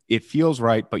 If it feels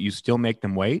right, but you still make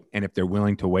them wait, and if they're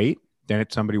willing to wait, then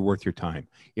it's somebody worth your time.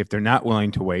 If they're not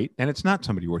willing to wait, then it's not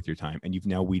somebody worth your time. And you've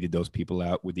now weeded those people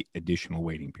out with the additional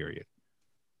waiting period.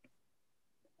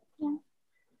 Yeah.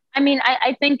 I mean,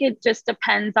 I think it just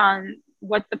depends on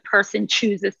what the person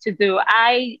chooses to do.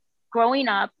 Growing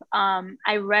up,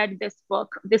 I read this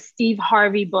book, this Steve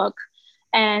Harvey book,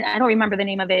 and I don't remember the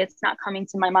name of it. It's not coming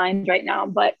to my mind right now.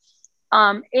 But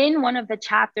in one of the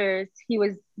chapters, he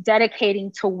was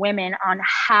dedicating to women on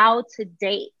how to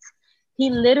date. He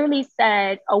literally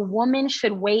said a woman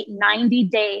should wait 90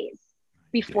 days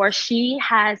before she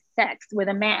has sex with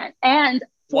a man. And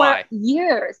for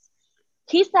years,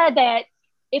 he said that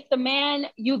if the man,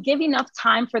 you give enough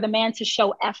time for the man to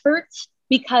show effort,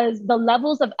 because the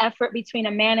levels of effort between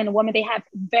a man and a woman, they have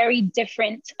very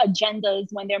different agendas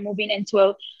when they're moving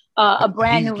into a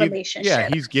brand new Yeah,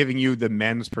 relationship. he's giving you the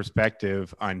men's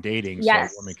perspective on dating,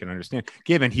 Yes. so women can understand.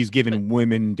 He's given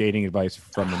women dating advice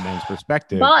from the men's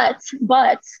perspective.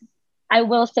 But I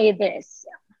will say this.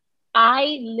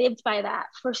 I lived by that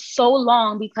for so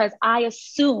long because I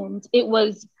assumed it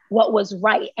was what was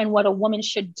right and what a woman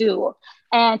should do.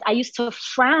 And I used to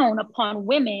frown upon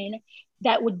women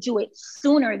that would do it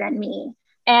sooner than me.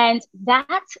 And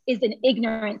that is an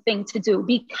ignorant thing to do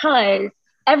because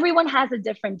everyone has a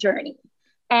different journey.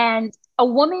 And a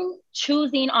woman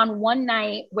choosing on one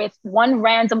night with one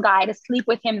random guy to sleep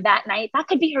with him that night, that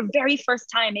could be her very first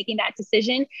time making that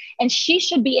decision. And she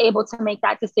should be able to make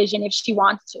that decision if she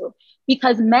wants to,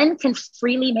 because men can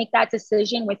freely make that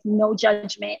decision with no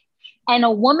judgment. And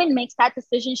a woman makes that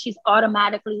decision, she's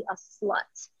automatically a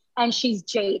slut and she's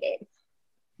jaded.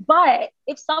 But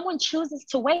if someone chooses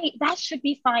to wait, that should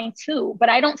be fine too. But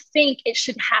I don't think it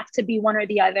should have to be one or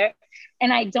the other.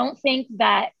 And I don't think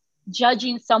that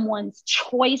judging someone's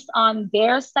choice on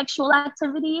their sexual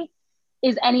activity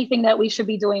is anything that we should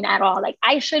be doing at all. Like,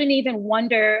 I shouldn't even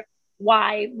wonder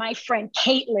why my friend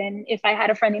Caitlin, if I had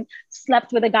a friend,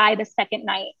 slept with a guy the second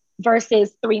night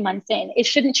versus 3 months in. It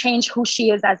shouldn't change who she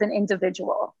is as an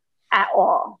individual at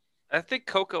all. I think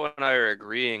Coco and I are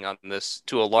agreeing on this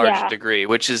to a large degree,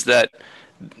 which is that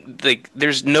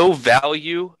there's no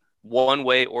value one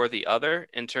way or the other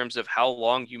in terms of how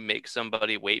long you make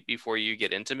somebody wait before you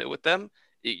get intimate with them.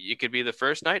 It could be the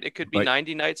first night, it could be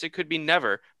 90 nights, it could be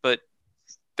never, but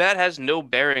that has no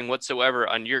bearing whatsoever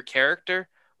on your character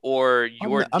or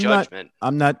your judgment.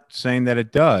 I'm not saying that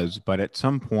it does, but at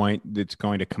some point it's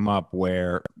going to come up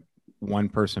where one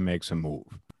person makes a move.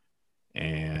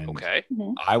 And okay.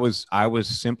 I was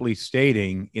simply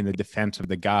stating in the defense of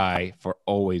the guy for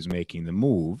always making the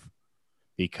move,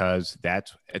 because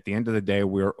that's, at the end of the day,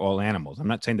 we're all animals. I'm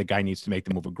not saying the guy needs to make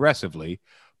the move aggressively,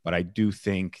 but I do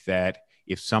think that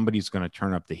if somebody's going to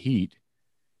turn up the heat,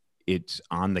 it's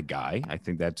on the guy. I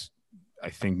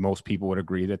think most people would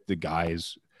agree that the guy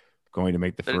is going to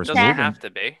make the first move. It doesn't have to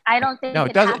be. I don't think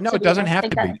it doesn't. No, it doesn't have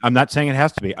to be. I'm not saying it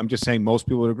has to be. I'm just saying most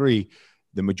people would agree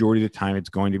the majority of the time it's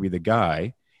going to be the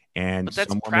guy. And but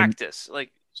that's practice.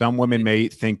 Like, some women may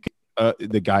think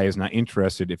the guy is not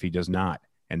interested if he does not,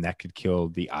 and that could kill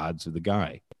the odds of the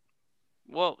guy.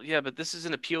 Well, yeah, but this is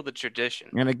an appeal to tradition.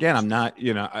 And again, I'm not,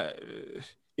 it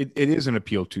is an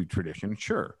appeal to tradition,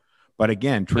 sure. But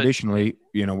again, traditionally,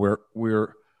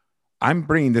 I'm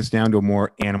bringing this down to a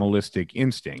more animalistic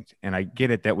instinct. And I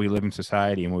get it that we live in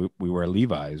society and we wear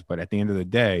Levi's, but at the end of the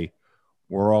day,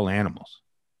 we're all animals.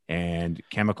 And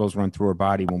chemicals run through our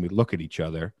body when we look at each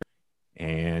other,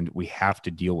 and we have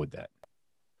to deal with that.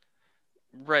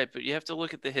 Right, but you have to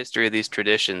look at the history of these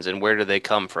traditions and where do they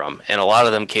come from. And a lot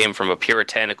of them came from a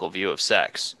puritanical view of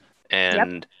sex.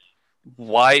 And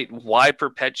why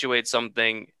perpetuate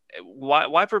something?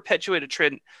 Why perpetuate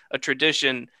a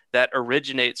tradition that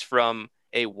originates from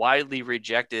a widely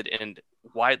rejected and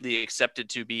widely accepted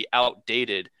to be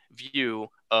outdated view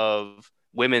of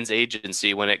women's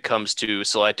agency when it comes to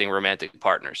selecting romantic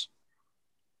partners?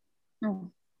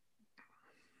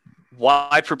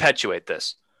 Why perpetuate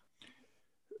this?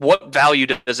 What value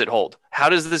does it hold? How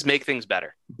does this make things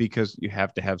better? Because you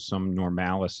have to have some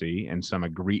normalcy and some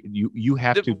agree. You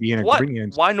have to be in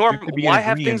agreement. Why normal? Why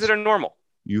have things that are normal?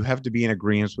 You have to be in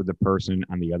agreement with the person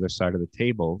on the other side of the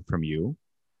table from you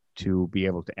to be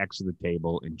able to exit the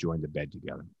table and join the bed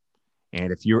together.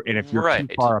 And if you're right.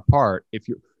 too far apart,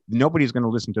 nobody's going to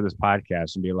listen to this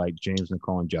podcast and be like, James,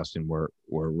 Nicole, and Justin were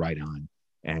right on.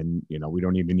 And, we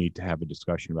don't even need to have a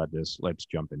discussion about this. Let's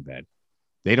jump in bed.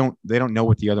 They don't know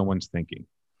what the other one's thinking.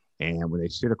 And when they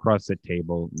sit across the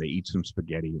table, they eat some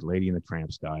spaghetti, Lady and the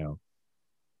Tramp style.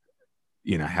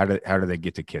 How do they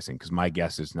get to kissing? Because my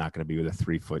guess is not going to be with a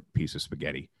 3-foot piece of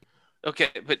spaghetti. Okay,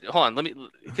 but hold on.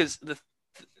 Because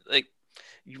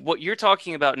what you're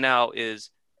talking about now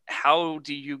is, how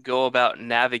do you go about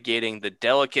navigating the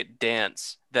delicate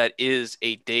dance that is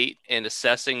a date and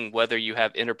assessing whether you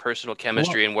have interpersonal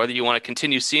chemistry and whether you want to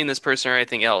continue seeing this person or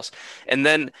anything else? And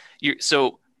then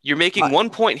you're making one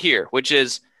point here, which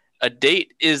is a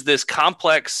date is this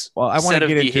complex set of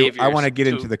behaviors. I want to get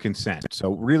into the consent.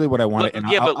 So really what I want to...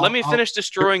 But let me finish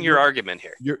destroying your argument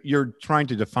here. You're trying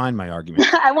to define my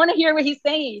argument. I want to hear what he's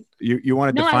saying. You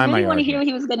want to define my argument. No, I really want to hear what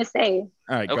he was going to say.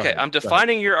 All right, okay, I'm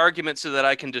defining your argument so that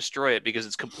I can destroy it because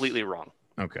it's completely wrong.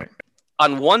 Okay.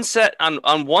 On one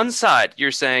side,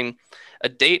 you're saying a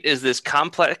date is this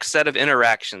complex set of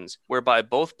interactions whereby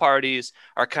both parties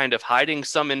are kind of hiding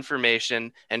some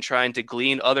information and trying to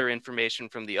glean other information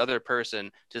from the other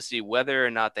person to see whether or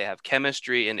not they have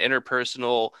chemistry and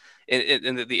interpersonal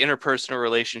and the interpersonal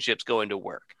relationships going to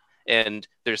work. and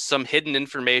there's some hidden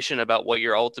information about what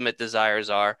your ultimate desires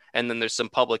are, and then there's some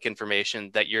public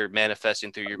information that you're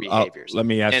manifesting through your behaviors. Let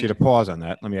me ask And- you to pause on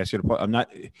that. I'm not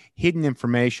hidden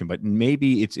information, but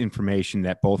maybe it's information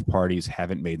that both parties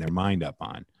haven't made their mind up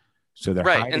on. So they're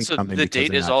right, hiding and so something the because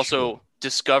date they're is not also sure.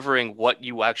 discovering what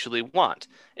you actually want.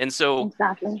 And so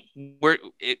Exactly.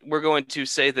 we're going to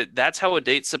say that that's how a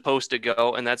date's supposed to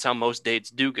go, and that's how most dates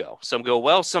do go. Some go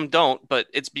well, some don't, but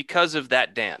it's because of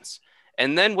that dance.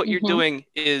 And then what you're doing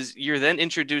is you're then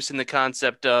introducing the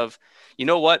concept of, you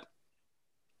know what?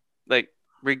 Like,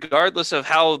 regardless of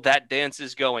how that dance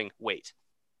is going, wait.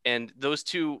 And those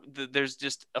two, there's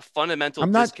just a fundamental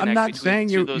I'm disconnect not between saying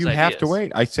you those have to ideas.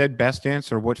 wait. I said best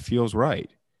answer, what feels right.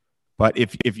 But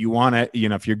if you want to,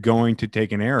 if you're going to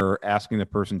take an error, asking the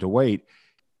person to wait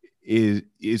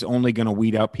is only going to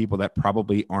weed out people that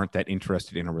probably aren't that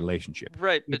interested in a relationship.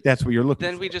 Right. If that's what you're looking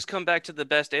then for. we just come back to the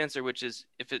best answer, which is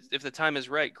if the time is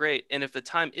right, great. And if the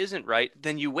time isn't right,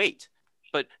 then you wait.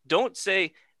 But don't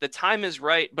say the time is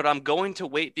right, but I'm going to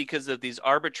wait because of these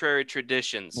arbitrary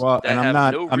traditions that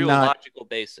have no real logical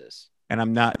basis. And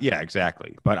I'm not, yeah,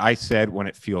 exactly. But I said when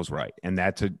it feels right. And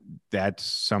that's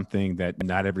something that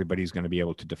not everybody's going to be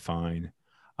able to define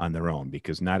on their own,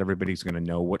 because not everybody's going to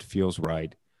know what feels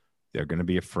right. They're going to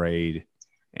be afraid,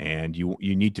 and you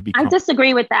need to be. I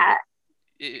disagree with that.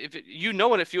 If you know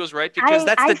when it feels right, because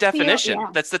that's the definition. Yeah.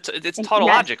 That's it's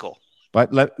tautological.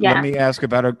 But let me ask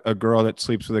about a girl that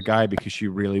sleeps with a guy because she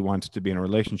really wants to be in a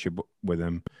relationship with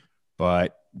him,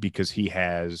 but because he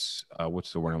has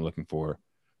what's the word I'm looking for?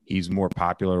 He's more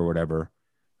popular or whatever.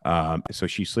 So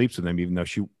she sleeps with him, even though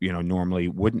she normally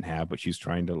wouldn't have, but she's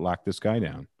trying to lock this guy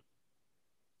down.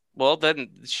 Well,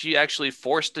 then she actually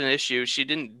forced an issue.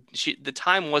 The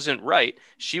time wasn't right.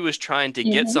 She was trying to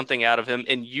get something out of him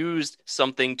and used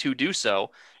something to do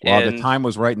so. Well, and the time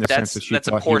was right in the sense that she that's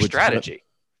thought a poor he would strategy.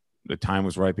 The time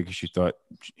was right because she thought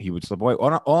he would slip away.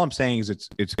 All I'm saying is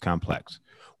it's complex.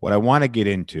 What I want to get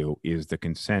into is the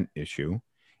consent issue.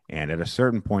 And at a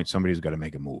certain point, somebody's got to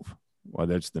make a move,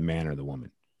 whether it's the man or the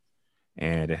woman.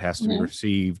 And it has to be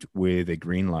received with a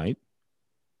green light.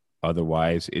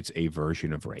 Otherwise, it's a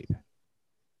version of rape.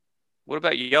 What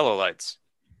about yellow lights?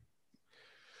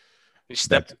 You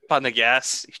step on the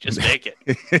gas, you just make it.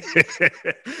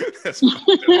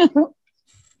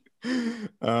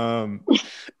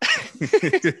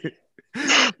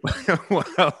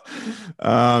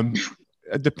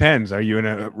 It depends. Are you in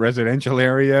a residential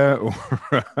area or?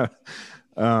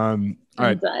 All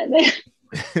right.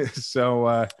 So,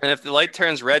 and if the light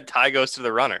turns red, tie goes to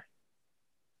the runner.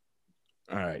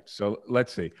 All right. So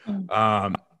let's see.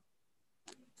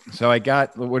 So I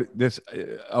got this.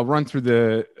 I'll run through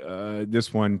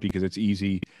this one because it's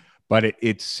easy, but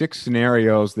it's 6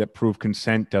 scenarios that prove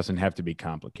consent doesn't have to be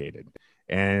complicated.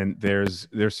 And there's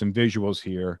some visuals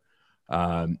here,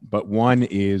 but one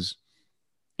is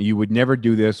you would never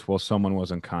do this while someone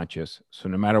was unconscious. So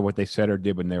no matter what they said or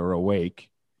did when they were awake,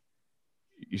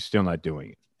 you're still not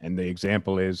doing it. And the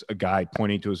example is a guy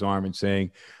pointing to his arm and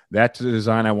saying, "That's the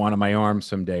design I want on my arm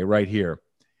someday, right here."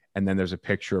 And then there's a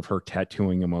picture of her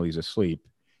tattooing him while he's asleep.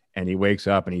 And he wakes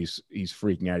up and he's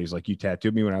freaking out. He's like, "You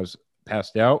tattooed me when I was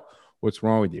passed out? What's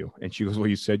wrong with you?" And she goes, "Well,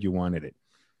 you said you wanted it."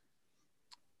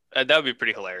 That would be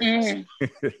pretty hilarious.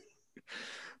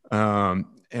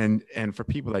 And for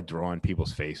people that draw on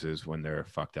people's faces when they're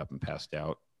fucked up and passed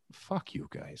out, fuck you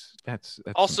guys. That's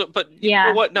also, but yeah,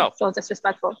 you know what? No, so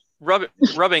disrespectful.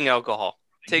 Rubbing alcohol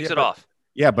takes it off.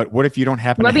 Yeah, but what if you don't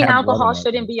happen rubbing to have alcohol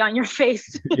shouldn't be on your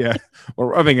face. Yeah, or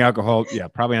rubbing alcohol, yeah,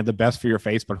 probably not the best for your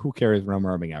face, but who cares from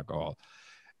rubbing alcohol?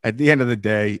 At the end of the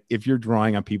day, if you're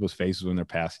drawing on people's faces when they're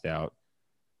passed out,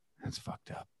 that's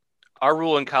fucked up. Our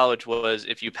rule in college was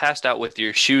if you passed out with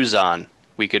your shoes on,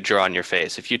 we could draw on your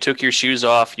face. If you took your shoes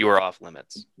off, you were off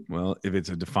limits. Well, if it's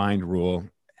a defined rule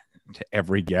to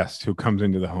every guest who comes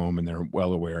into the home and they're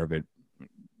well aware of it,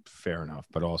 fair enough.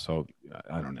 But also,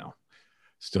 I don't know.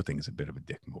 Still think it's a bit of a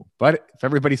dick move. But if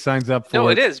everybody signs up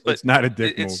for it is, but it's not a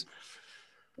dick move.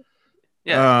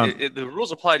 Yeah, the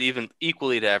rules apply to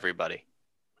equally to everybody.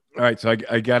 All right, so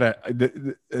I got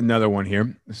another one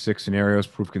here. 6 scenarios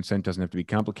prove consent doesn't have to be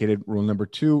complicated. Rule number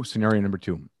 2, scenario number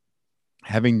 2.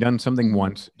 Having done something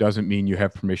once doesn't mean you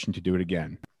have permission to do it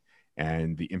again.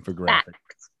 And the infographic.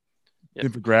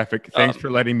 Infographic. Thanks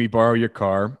for letting me borrow your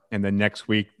car. And then next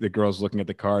week, the girl's looking at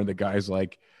the car and the guy's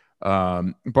like,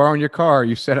 borrowing your car.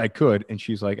 You said I could. And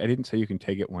she's like, I didn't say you can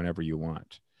take it whenever you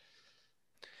want.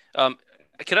 Can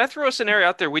I throw a scenario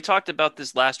out there? We talked about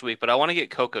this last week, but I want to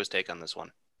get Coco's take on this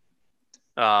one.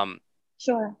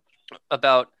 Sure.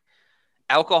 About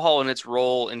alcohol and its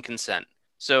role in consent.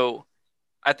 So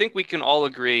I think we can all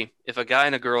agree if a guy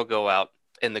and a girl go out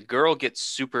and the girl gets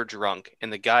super drunk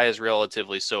and the guy is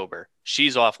relatively sober,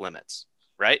 she's off limits,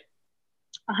 right?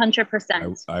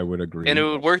 100%. I would agree. And it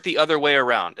would work the other way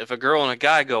around. If a girl and a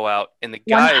guy go out and the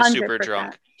guy is super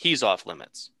drunk, he's off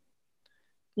limits.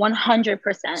 100%.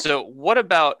 So what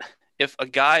about if a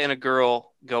guy and a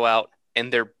girl go out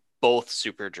and they're both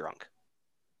super drunk?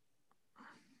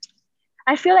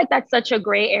 I feel like that's such a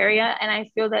gray area, and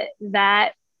I feel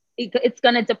that it's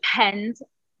going to depend.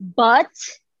 But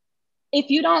if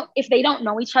they don't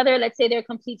know each other, let's say they're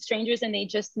complete strangers and they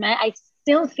just met, I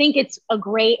still think it's a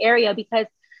gray area, because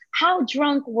how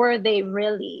drunk were they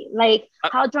really? Like,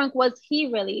 how drunk was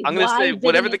he really? I'm going to say,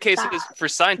 whatever the case is, for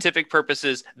scientific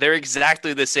purposes, they're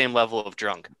exactly the same level of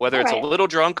drunk. Whether it's a little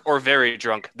drunk or very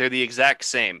drunk, they're the exact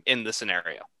same in the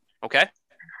scenario. Okay?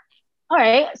 All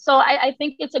right. So I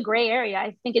think it's a gray area.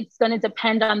 I think it's going to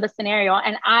depend on the scenario.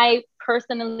 And I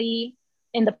personally,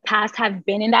 in the past, have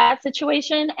been in that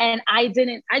situation. And I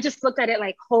just looked at it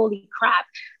like, holy crap.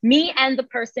 Me and the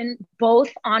person both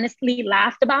honestly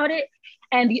laughed about it.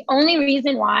 And the only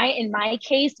reason why in my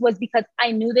case was because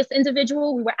I knew this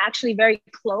individual. We were actually very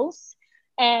close.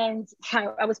 And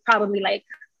I was probably like,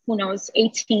 who knows,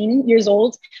 18 years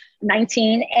old,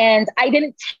 19. And I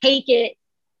didn't take it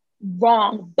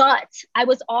wrong, but I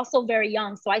was also very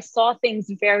young. So I saw things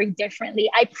very differently.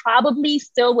 I probably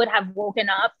still would have woken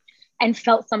up and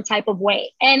felt some type of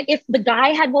way. And if the guy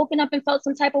had woken up and felt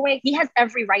some type of way, he has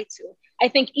every right to. I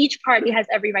think each party has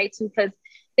every right to, because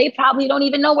they probably don't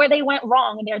even know where they went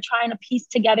wrong and they're trying to piece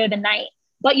together the night.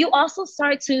 But you also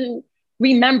start to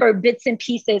remember bits and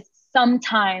pieces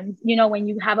sometimes, you know, when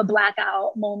you have a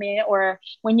blackout moment or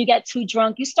when you get too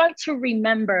drunk, you start to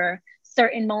remember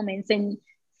certain moments. And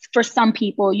for some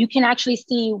people, you can actually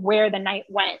see where the night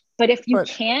went. But if you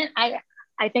can't,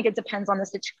 I think it depends on the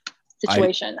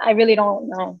situation. I really don't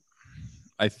know.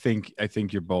 I think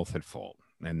you're both at fault,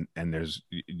 and there's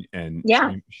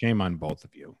shame on both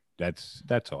of you.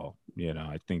 That's all. You know,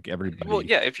 I think everybody. Well,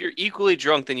 yeah, if you're equally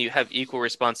drunk, then you have equal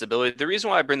responsibility. The reason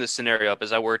why I bring this scenario up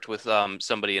is I worked with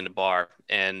somebody in a bar,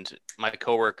 and my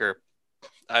coworker,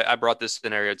 I brought this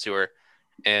scenario to her,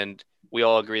 and we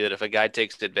all agree that if a guy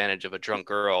takes advantage of a drunk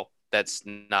girl, that's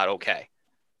not okay.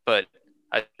 But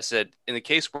I said, in the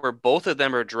case where both of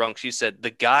them are drunk, she said, the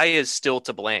guy is still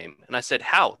to blame. And I said,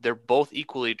 how? They're both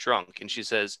equally drunk. And she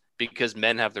says, because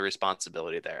men have the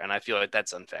responsibility there. And I feel like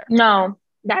that's unfair. No,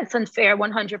 that's unfair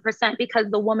 100%, because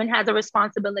the woman has a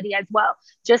responsibility as well.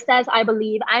 Just as I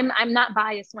believe, I'm not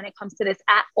biased when it comes to this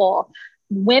at all.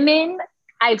 Women,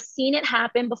 I've seen it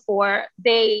happen before.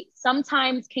 They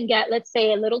sometimes can get, let's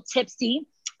say, a little tipsy,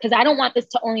 because I don't want this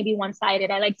to only be one-sided.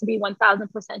 I like to be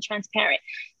 1000% transparent.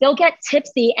 They'll get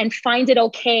tipsy and find it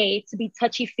okay to be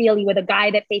touchy-feely with a guy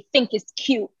that they think is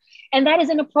cute. And that is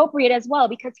inappropriate as well,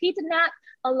 because he did not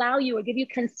allow you or give you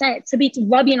consent to be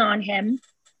rubbing on him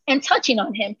and touching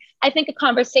on him. I think a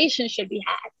conversation should be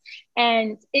had.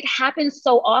 And it happens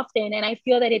so often. And I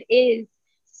feel that it is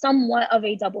somewhat of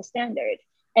a double standard.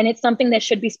 And it's something that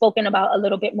should be spoken about a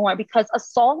little bit more, because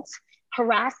assault,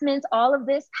 harassment, all of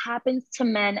this happens to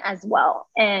men as well.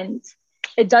 And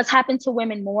it does happen to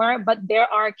women more, but there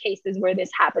are cases where this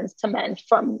happens to men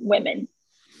from women.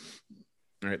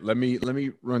 All right, let me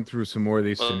run through some more of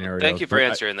these scenarios. Thank you for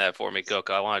answering that for me,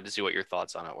 Coco. I wanted to see what your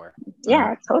thoughts on it were.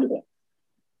 Yeah, totally.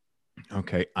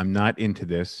 Okay, I'm not into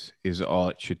this is all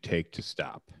it should take to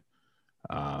stop.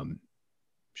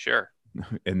 Sure.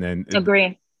 And then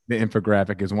agree. The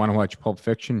infographic is, want to watch Pulp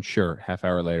Fiction? Sure. Half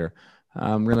hour later,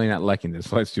 I'm really not liking this.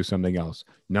 Let's do something else.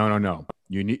 No.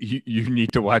 You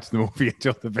need to watch the movie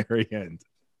until the very end.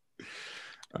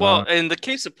 Well, in the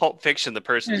case of Pulp Fiction, the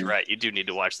person is right. You do need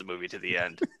to watch the movie to the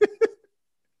end.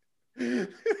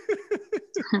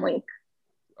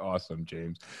 Awesome,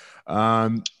 James.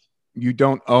 You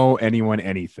don't owe anyone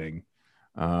anything.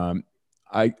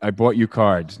 I bought you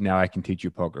cards. Now I can teach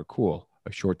you poker. Cool.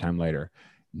 A short time later.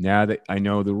 Now that I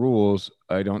know the rules,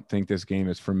 I don't think this game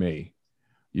is for me.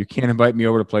 You can't invite me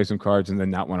over to play some cards and then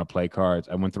not want to play cards.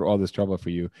 I went through all this trouble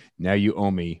for you. Now you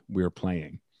owe me. We're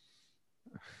playing.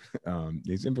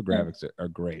 These infographics are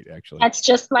great, actually. That's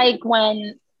just like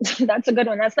when, that's a good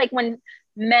one. That's like when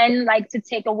men like to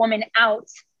take a woman out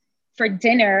for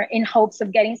dinner in hopes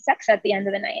of getting sex at the end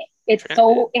of the night. It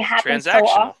happens so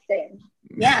often.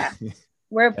 Yeah.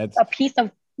 We're a piece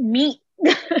of meat.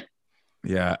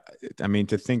 Yeah. I mean,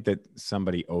 to think that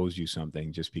somebody owes you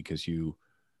something just because you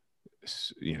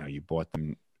bought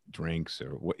them drinks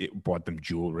or bought them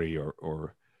jewelry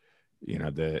or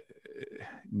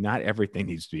not everything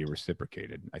needs to be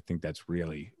reciprocated. I think that's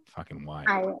really fucking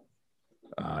wild.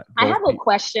 I have a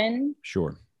question.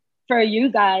 Sure. for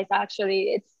you guys,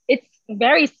 actually. It's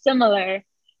very similar.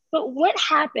 But what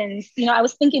happens, I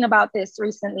was thinking about this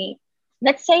recently.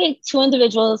 Let's say two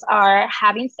individuals are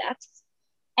having sex,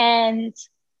 and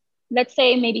let's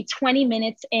say maybe 20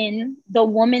 minutes in, the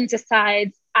woman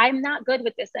decides, I'm not good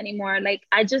with this anymore. Like,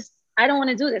 I don't want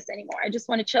to do this anymore. I just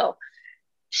want to chill.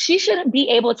 She shouldn't be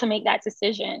able to make that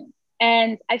decision.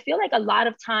 And I feel like a lot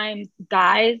of times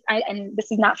guys, and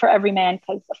this is not for every man,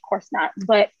 because of course not,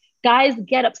 but guys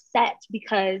get upset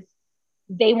because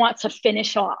they want to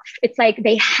finish off. It's like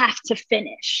they have to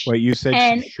finish. Wait, you said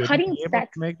and she shouldn't cutting be able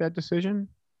sex, to make that decision?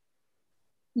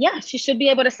 yeah, she should be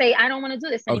able to say, I don't want to do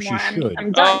this Oh, anymore. she should.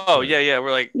 I'm done. Oh yeah.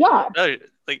 We're like, Yeah. no,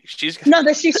 like she's No,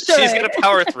 that she should. she's gonna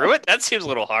power through it. That seems a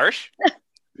little harsh.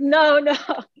 No.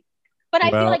 But I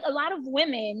Well- feel like a lot of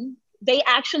women, they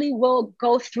actually will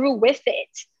go through with it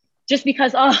just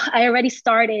because, I already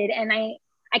started and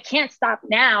I can't stop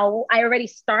now. I already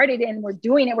started and we're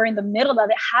doing it. We're in the middle of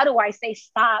it. How do I say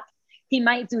stop? He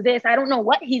might do this. I don't know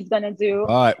what he's going to do.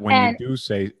 But when And-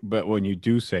 you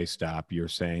do say stop, you're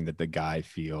saying that the guy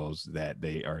feels that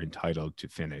they are entitled to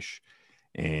finish.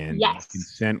 And Yes.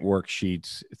 consent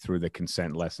worksheets through the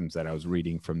consent lessons that I was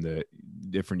reading from the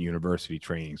different university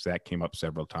trainings, that came up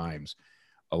several times,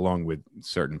 along with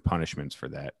certain punishments for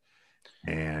that,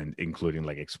 and including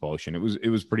like expulsion. It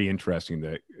was pretty interesting,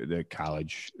 the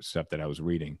college stuff that I was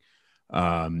reading.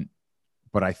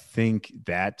 But I think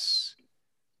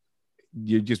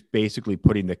you're just basically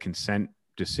putting the consent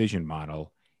decision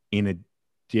model in a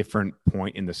different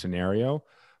point in the scenario,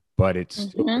 but it's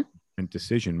still a different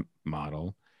decision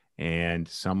model, and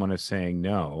someone is saying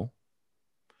no.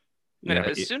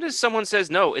 As soon as someone says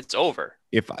no, it's over.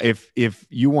 If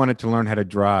you wanted to learn how to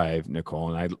drive,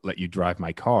 Nicole, and I let you drive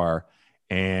my car,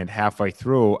 and halfway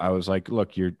through I was like,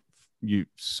 look, you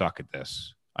suck at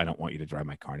this. I don't want you to drive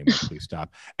my car anymore. Please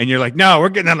stop. And you're like, no, we're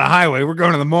getting on the highway. We're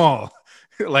going to the mall.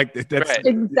 Like that's Right.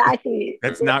 Exactly.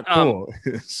 That's not cool.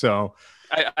 So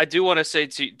I do want to say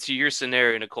to your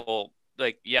scenario, Nicole,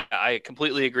 like, yeah, I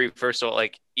completely agree. First of all,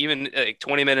 like, even like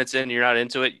 20 minutes in, you're not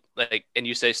into it, like, and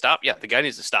you say stop, yeah, the guy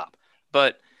needs to stop.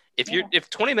 But if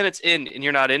 20 minutes in and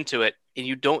you're not into it and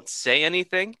you don't say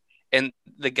anything and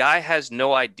the guy has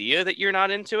no idea that you're not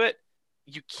into it,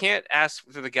 you can't ask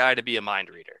for the guy to be a mind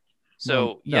reader. So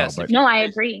No, yes, but- No, I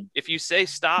agree. if you say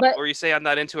stop But- or you say I'm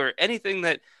not into it, or anything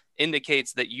that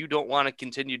indicates that you don't want to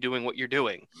continue doing what you're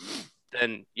doing,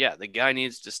 then yeah, the guy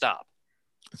needs to stop.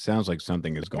 it sounds like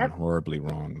something is going Yep. horribly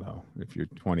wrong, though. If you're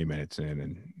 20 minutes in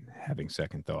and having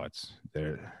second thoughts,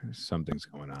 something's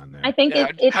going on there. I think Yeah,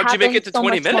 it how'd you make it happens to so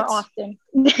 20 much more minutes?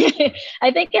 often.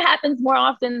 I think it happens more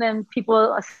often than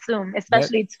people assume,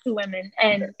 especially to women.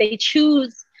 And they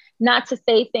choose not to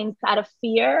say things out of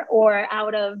fear or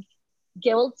out of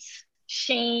guilt,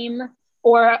 shame,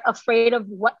 or afraid of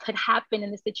what could happen in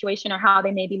the situation or how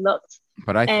they may be looked.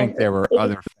 But I think And there were it-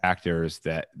 other factors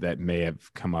that may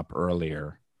have come up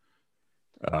earlier,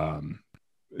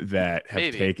 that have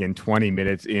Maybe. taken 20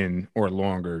 minutes in or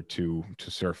longer to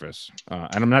surface.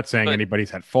 And I'm not saying But-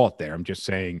 anybody's at fault there. I'm just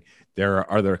saying there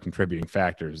are other contributing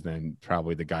factors than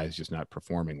probably the guy's just not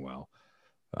performing well.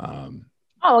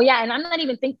 Oh yeah, and I'm not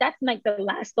even think that's like the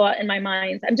last thought in my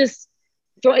mind. I'm just,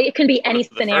 it can be any The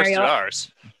first in scenario.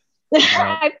 ours.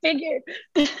 I figured.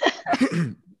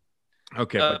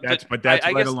 Okay, Uh, but that's I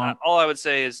right guess along. all I would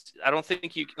say is I don't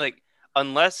think you like,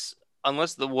 unless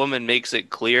the woman makes it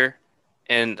clear,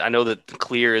 and I know that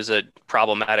clear is a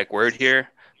problematic word here,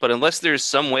 but unless there's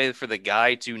some way for the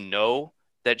guy to know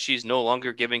that she's no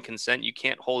longer giving consent, you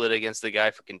can't hold it against the guy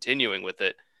for continuing with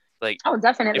it. Like, Oh,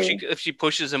 definitely. if she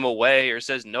pushes him away or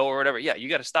says no or whatever, yeah, you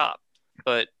got to stop.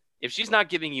 But if she's not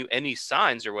giving you any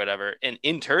signs or whatever, and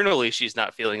internally she's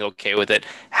not feeling okay with it,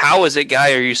 how as a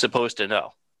guy are you supposed to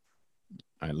know?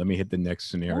 All right, let me hit the next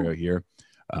scenario here.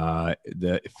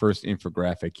 The first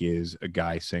infographic is a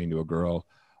guy saying to a girl,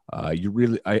 I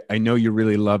know you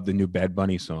really love the new Bad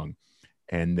Bunny song.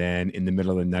 And then in the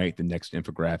middle of the night, the next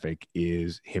infographic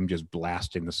is him just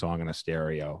blasting the song on a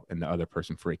stereo and the other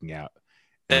person freaking out.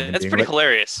 And him That's being pretty like-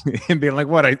 hilarious. Him being like,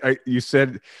 what? You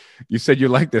said you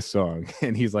like this song.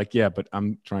 And he's like, yeah, but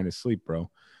I'm trying to sleep,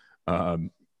 bro.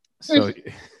 So,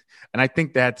 and I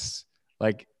think that's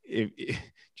like,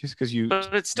 just because you,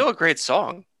 But it's still a great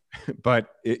song. but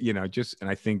and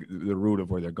I think the root of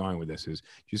where they're going with this is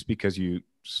just because you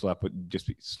slept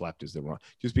is the wrong,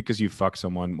 just because you fuck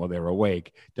someone while they're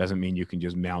awake doesn't mean you can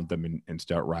just mount them and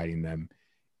start riding them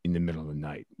in the middle of the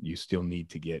night. You still need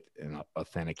to get an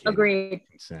authenticated Agreed.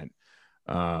 consent.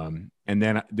 And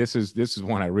then this is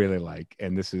one I really like,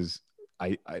 and this is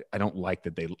I don't like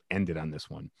that they ended on this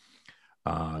one.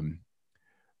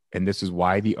 and this is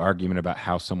why the argument about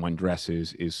how someone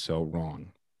dresses is so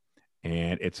wrong.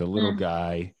 And it's a little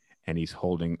guy, and he's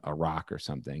holding a rock or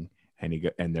something,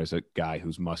 and there's a guy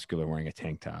who's muscular wearing a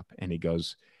tank top, and he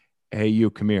goes, "Hey,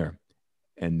 you, come here."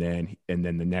 And then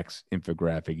the next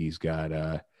infographic, he's got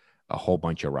a whole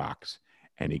bunch of rocks,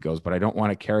 and he goes, "But I don't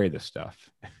want to carry this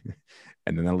stuff."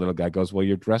 And then the little guy goes, "Well,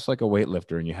 you're dressed like a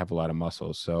weightlifter and you have a lot of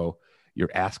muscles, so you're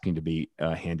asking to be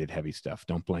handed heavy stuff.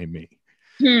 Don't blame me."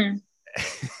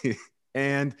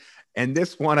 and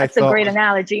this one, That's I thought a great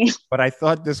analogy. But I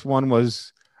thought this one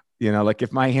was, like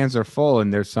if my hands are full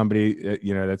and there's somebody,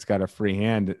 that's got a free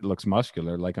hand, it looks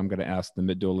muscular, like I'm going to ask them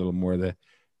to do a little more of the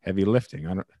heavy lifting.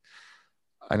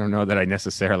 I don't know that I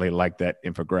necessarily like that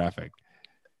infographic.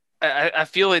 I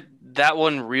feel like that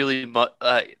one really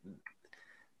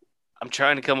I'm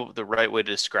trying to come up with the right way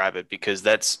to describe it, because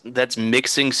that's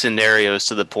mixing scenarios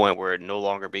to the point where it no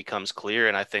longer becomes clear,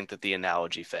 and I think that the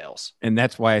analogy fails. And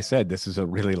that's why I said this is a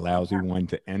really lousy one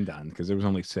to end on, because there was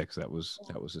only 6. That was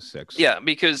a 6. Yeah,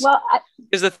 because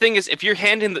the thing is, if you're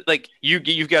handing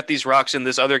you've got these rocks, and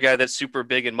this other guy that's super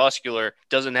big and muscular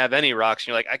doesn't have any rocks, and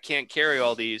you're like, "I can't carry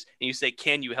all these," and you say,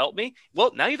 "Can you help me?"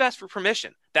 Well, now you've asked for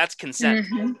permission. That's consent.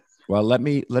 Mm-hmm. Well, let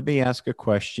me ask a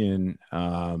question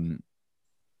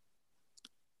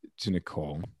to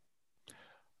Nicole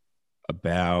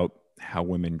about how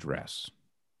women dress.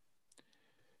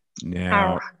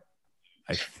 Now,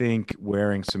 I think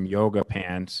wearing some yoga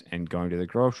pants and going to the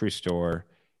grocery store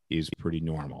is pretty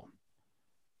normal.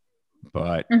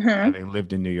 But having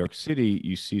lived in New York City,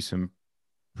 you see some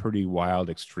pretty wild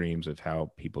extremes of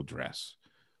how people dress.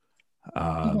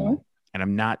 And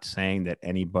I'm not saying that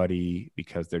anybody,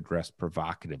 because they're dressed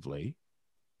provocatively,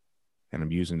 and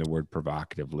I'm using the word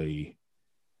provocatively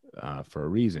for a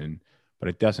reason, but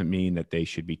it doesn't mean that they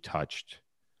should be touched.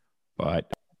 But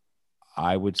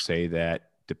I would say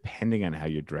that depending on how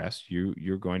you're dressed,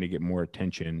 you're going to get more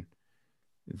attention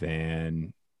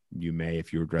than you may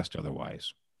if you were dressed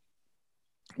otherwise.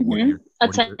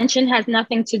 Attention has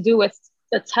nothing to do with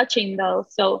the touching, though.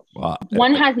 So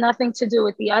one has nothing to do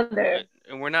with the other.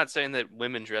 And we're not saying that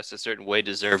women dressed a certain way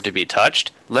deserve to be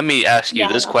touched. Let me ask you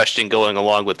this question going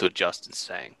along with what Justin's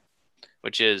saying,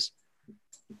 which is,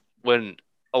 when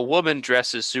a woman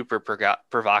dresses super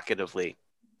provocatively,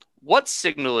 what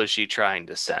signal is she trying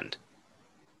to send?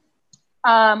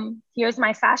 Here's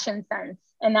my fashion sense,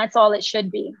 and that's all it should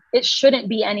be. It shouldn't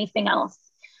be anything else.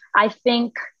 I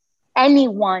think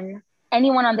anyone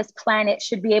on this planet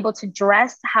should be able to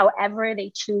dress however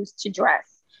they choose to dress.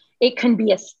 It can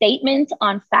be a statement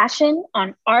on fashion,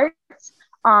 on art,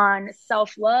 on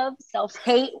self-love,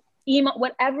 self-hate, emo,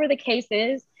 whatever the case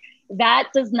is. That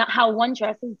does not, how one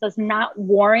dresses does not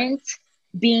warrant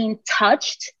being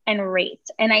touched and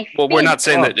raped. And we're not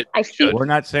saying that. We're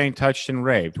not saying touched and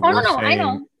raped. I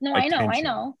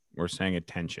know. We're saying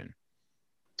attention.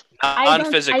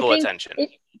 Non-physical attention.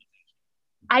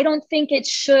 I don't think it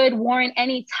should warrant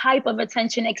any type of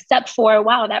attention except for,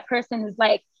 wow, that person is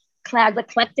like clad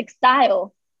eclectic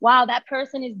style. Wow, that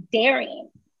person is daring.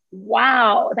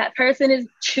 Wow, that person is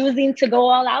choosing to go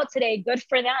all out today. Good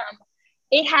for them.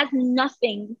 It has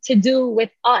nothing to do with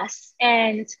us.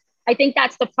 And I think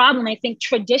that's the problem. I think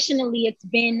traditionally it's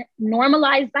been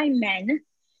normalized by men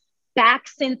back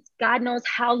since God knows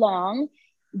how long,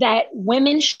 that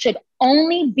women should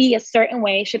only be a certain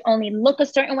way, should only look a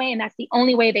certain way, and that's the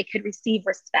only way they could receive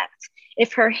respect.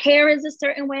 If her hair is a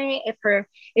certain way,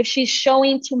 if she's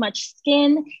showing too much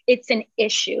skin, it's an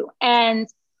issue. And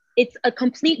it's a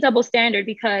complete double standard,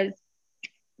 because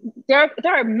there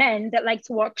are men that like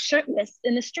to walk shirtless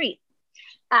in the street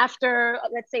after,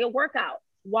 let's say, a workout.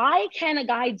 Why can a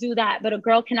guy do that, but a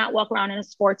girl cannot walk around in a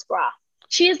sports bra?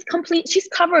 She's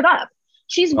covered up.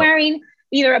 She's wearing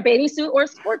either a bathing suit or a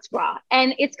sports bra,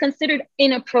 and it's considered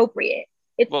inappropriate.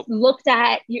 It's looked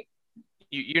at.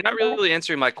 You're not really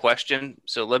answering my question,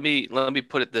 so let me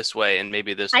put it this way, and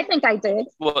maybe this. I think I did.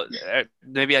 Well,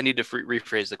 maybe I need to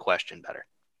rephrase the question better.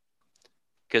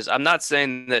 Because I'm not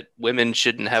saying that women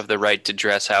shouldn't have the right to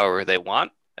dress however they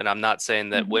want. And I'm not saying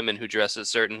that women who dress a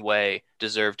certain way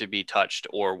deserve to be touched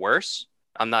or worse.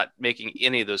 I'm not making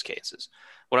any of those cases.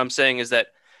 What I'm saying is that,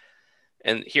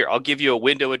 and here, I'll give you a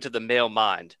window into the male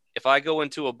mind. If I go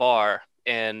into a bar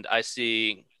and I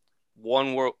see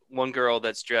one girl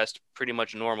that's dressed pretty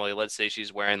much normally, let's say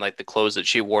she's wearing like the clothes that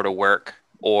she wore to work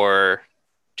or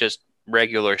just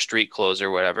regular street clothes or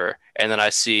whatever, and then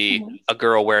I see a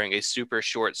girl wearing a super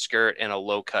short skirt and a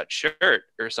low-cut shirt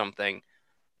or something,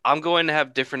 I'm going to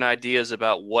have different ideas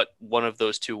about what one of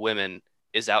those two women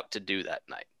is out to do that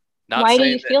night. Why do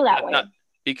you feel that way?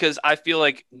 Because I feel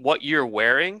like what you're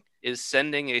wearing is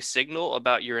sending a signal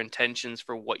about your intentions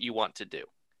for what you want to do.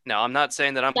 Now, I'm not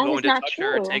saying that I'm That going is to not touch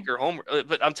her or true. take her home,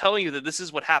 but I'm telling you that this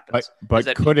is what happens. But is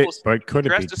that could it? people But could it be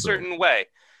dressed a true? certain way,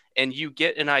 and you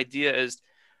get an idea as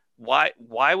why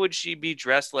would she be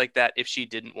dressed like that if she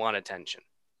didn't want attention?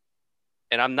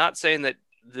 And I'm not saying that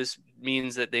this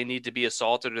means that they need to be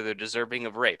assaulted or they're deserving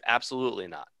of rape. Absolutely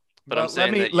not. But Well, I'm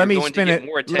saying that let you're me going to spin get it.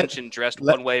 more attention dressed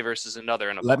let- one way versus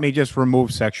another in a Let bar. me just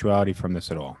remove sexuality from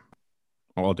this at all,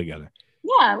 altogether.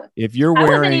 Yeah, If you're I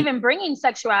wasn't wearing, even bringing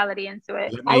sexuality into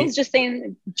it. Let I me- was just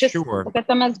saying, just Sure. look at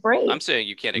them as brave. I'm saying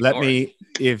you can't ignore let me,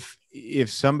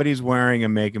 if somebody's wearing a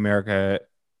 "Make America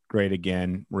Great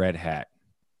Again" red hat,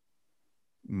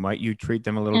 might you treat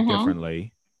them a little Mhm.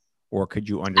 differently, or could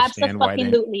you understand why they?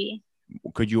 Absolutely.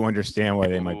 Could you understand why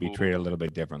they might be Ooh. treated a little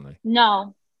bit differently?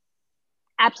 No,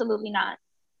 absolutely not.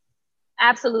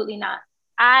 Absolutely not.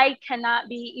 I cannot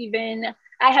be even,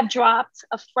 I have dropped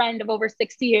a friend of over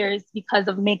 6 years because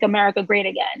of Make America Great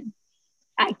Again.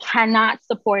 I cannot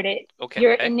support it. Okay.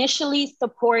 You're initially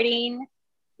supporting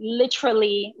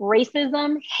literally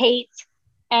racism, hate,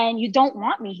 and you don't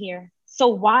want me here. So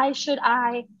why should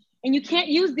I? And you can't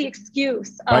use the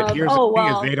excuse But of, here's oh, the thing: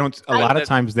 well, is they don't. A I- lot of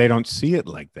times they don't see it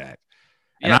like that.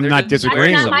 And Yeah, I'm they're not just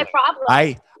disagreeing that's with not you. my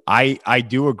problem. I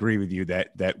do agree with you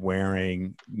that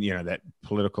wearing, that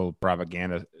political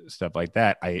propaganda stuff like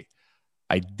that,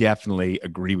 I definitely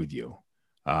agree with you.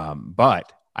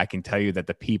 But I can tell you that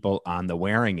the people on the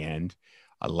wearing end,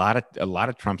 a lot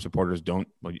of Trump supporters don't.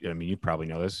 I mean, you probably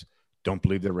know this. Don't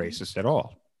believe they're racist at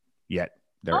all. Yet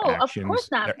their Of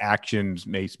course not. actions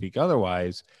may speak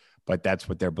otherwise, but that's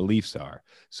what their beliefs are.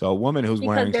 So a woman who's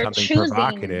Because wearing they're something choosing.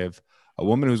 provocative, a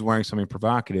woman who's wearing something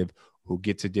provocative who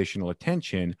gets additional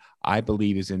attention, I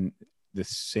believe is in the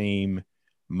same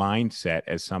mindset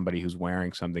as somebody who's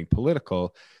wearing something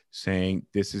political, saying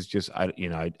this is just, I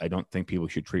don't think people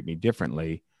should treat me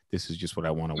differently. This is just what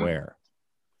I want to wear.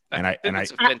 And I think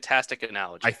it's a fantastic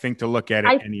analogy. I think to look at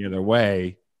it any other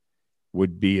way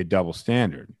would be a double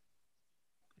standard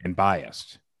and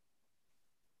biased.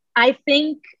 I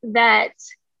think that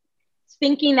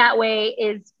thinking that way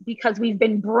is because we've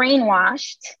been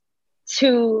brainwashed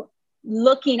to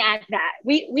looking at that.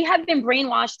 We have been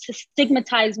brainwashed to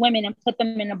stigmatize women and put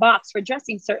them in a box for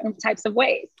dressing certain types of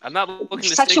ways. I'm not looking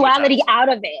to sexuality stigmatize. out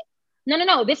of it.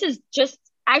 No. This is just,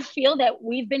 I feel that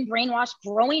we've been brainwashed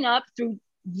growing up through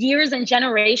years and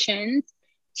generations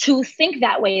to think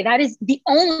that way. That is the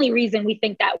only reason we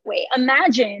think that way.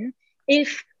 Imagine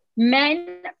if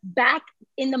men back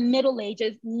in the Middle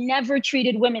Ages never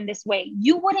treated women this way.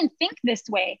 You wouldn't think this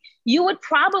way. You would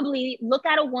probably look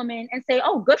at a woman and say,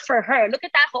 oh, good for her. Look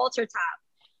at that halter top.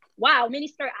 Wow,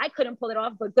 miniskirt, I couldn't pull it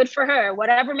off, but good for her.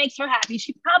 Whatever makes her happy.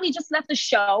 She probably just left the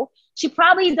show. She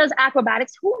probably does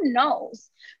acrobatics. Who knows?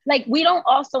 Like, we don't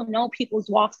also know people's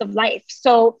walks of life.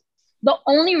 So the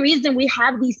only reason we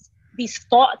have these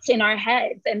thoughts in our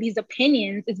heads and these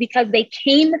opinions is because they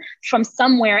came from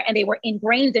somewhere and they were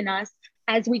ingrained in us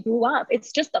as we grew up.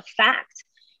 It's just a fact.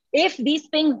 If these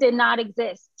things did not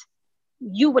exist,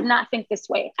 you would not think this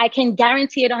way. I can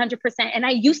guarantee it 100%. And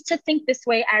I used to think this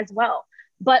way as well.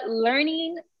 But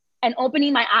learning and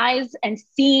opening my eyes and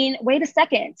seeing, wait a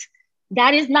second,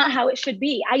 that is not how it should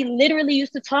be. I literally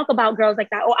used to talk about girls like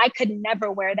that. Oh, I could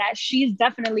never wear that. She's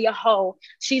definitely a hoe.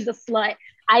 She's a slut.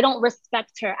 I don't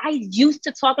respect her. I used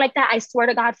to talk like that. I swear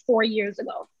to God, 4 years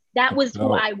ago. That was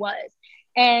who I was.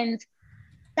 And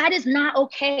that is not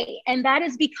okay. And that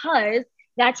is because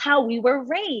that's how we were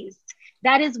raised.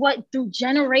 That is what through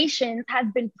generations has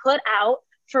been put out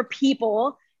for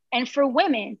people and for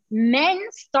women. Men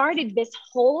started this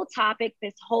whole topic,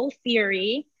 this whole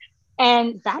theory,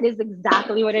 and that is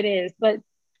exactly what it is. But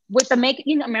with the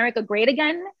Making America Great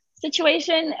Again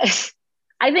situation,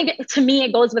 I think to me,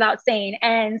 it goes without saying.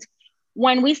 And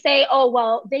when we say, oh,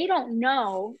 well, they don't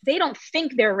know, they don't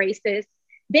think they're racist,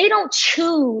 they don't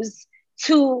choose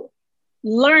to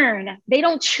learn. They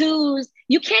don't choose.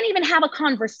 You can't even have a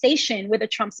conversation with a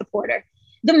Trump supporter.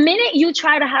 The minute you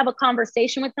try to have a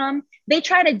conversation with them, they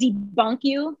try to debunk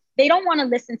you. They don't want to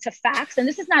listen to facts. And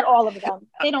this is not all of them.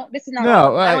 They don't, this is not all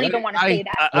of them. I don't even want to say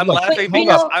that. I'm Look, laughing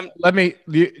but,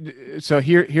 because so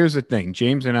here's the thing.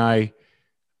 James and I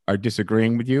are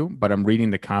disagreeing with you, but I'm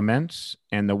reading the comments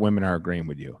and the women are agreeing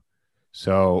with you.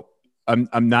 So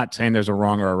I'm not saying there's a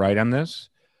wrong or a right on this.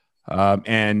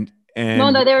 And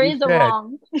no, there is a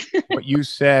wrong. What you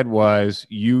said was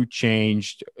you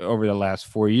changed over the last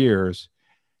 4 years,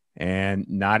 and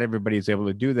not everybody is able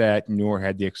to do that, nor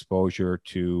had the exposure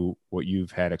to what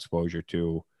you've had exposure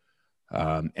to.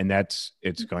 And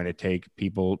it's going to take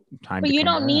people time. But you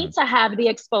don't need to have the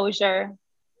exposure.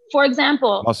 For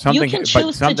example, Well, you can choose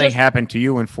but something to just happened to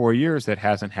you in 4 years that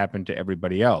hasn't happened to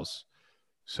everybody else.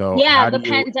 So yeah, how the do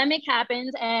you? pandemic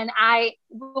happened, and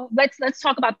let's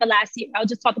talk about the last year. I'll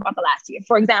just talk about the last year,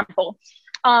 for example.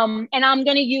 And I'm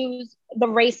gonna use the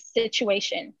race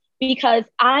situation because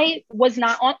I was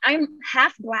not on. I'm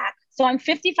half Black, so I'm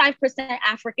 55%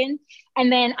 African,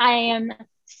 and then I am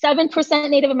 7%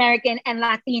 Native American and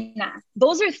Latina.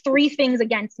 Those are three things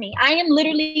against me. I am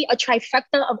literally a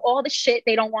trifecta of all the shit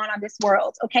they don't want on this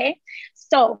world. Okay,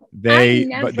 so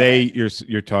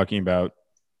You're talking about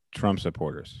Trump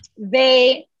supporters.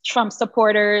 Trump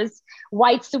supporters,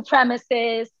 white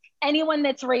supremacists, anyone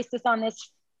that's racist on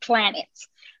this planet.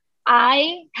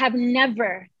 I have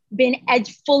never been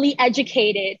fully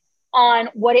educated on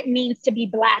what it means to be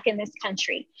Black in this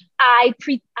country. I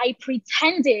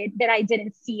pretended that I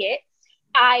didn't see it.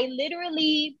 I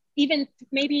literally, even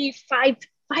maybe five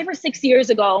or 6 years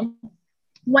ago,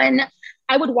 when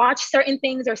I would watch certain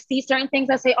things or see certain things,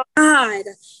 I say, "Oh God,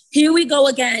 here we go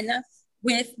again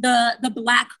with the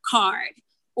Black card,"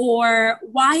 or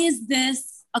 "Why is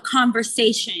this a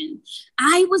conversation?"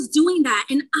 I was doing that,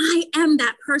 and I am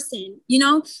that person, you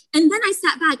know? And then I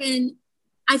sat back and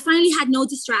I finally had no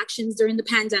distractions during the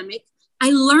pandemic. I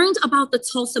learned about the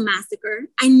Tulsa massacre.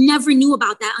 I never knew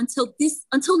about that until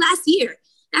last year.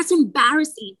 That's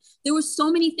embarrassing. There were so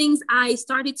many things I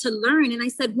started to learn, and I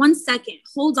said, 1 second,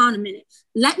 hold on a minute.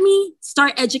 Let me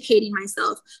start educating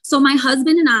myself. So my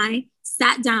husband and I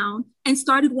sat down and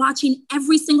started watching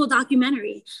every single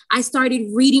documentary. I started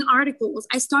reading articles.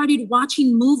 I started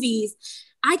watching movies.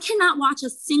 I cannot watch a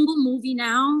single movie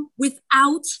now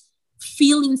without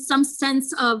feeling some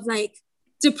sense of like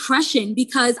depression,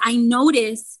 because I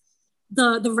notice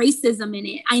the racism in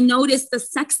it. I notice the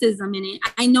sexism in it.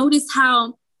 I notice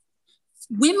how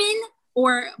women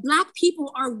or Black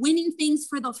people are winning things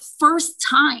for the first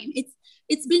time.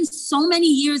 It's been so many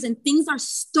years and things are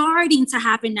starting to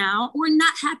happen now or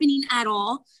not happening at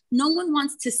all. No one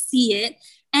wants to see it.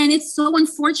 And it's so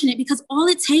unfortunate because all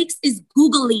it takes is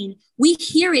Googling. We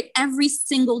hear it every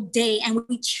single day and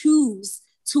we choose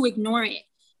to ignore it.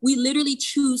 We literally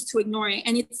choose to ignore it.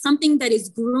 And it's something that is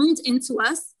groomed into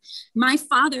us. My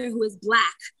father, who is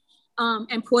Black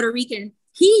and Puerto Rican,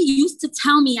 he used to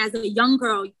tell me as a young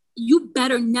girl, "You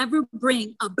better never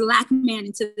bring a Black man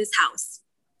into this house."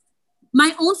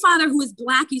 My own father, who is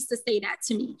Black, used to say that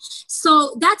to me.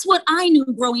 So that's what I knew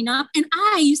growing up. And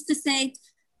I used to say,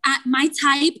 my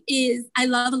type is, I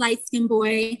love a light-skinned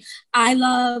boy. I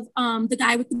love the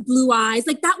guy with the blue eyes.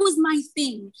 Like, that was my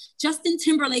thing. Justin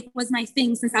Timberlake was my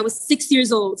thing since I was 6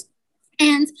 years old.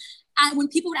 And when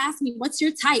people would ask me, "What's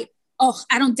your type?" "Oh,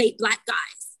 I don't date Black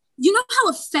guys." You know how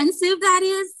offensive that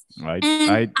is?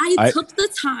 I took the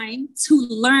time to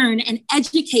learn and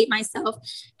educate myself.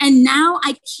 And now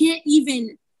I can't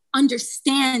even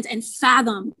understand and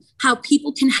fathom how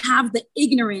people can have the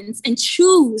ignorance and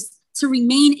choose to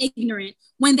remain ignorant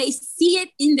when they see it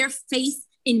in their face,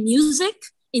 in music,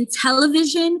 in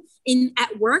television,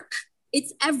 at work.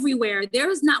 It's everywhere. There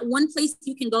is not one place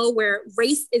you can go where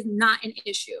race is not an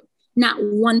issue. Not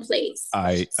one place.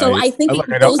 I think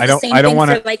it goes the same thing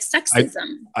for like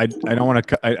sexism. I don't want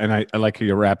to, and I like how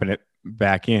you're wrapping it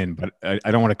back in, but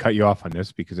I don't want to cut you off on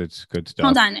this because it's good stuff.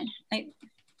 Hold on.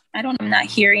 I'm not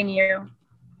hearing you.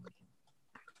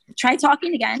 Try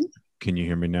talking again. Can you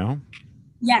hear me now?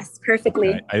 Yes,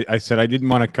 perfectly. I said I didn't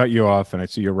want to cut you off, and I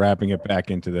see you're wrapping it back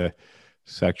into the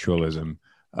sexualism.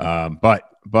 But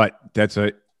that's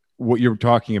what you're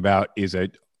talking about is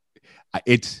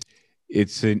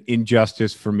it's an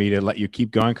injustice for me to let you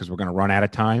keep going because we're going to run out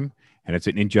of time, and it's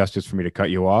an injustice for me to cut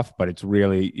you off. But it's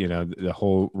really, the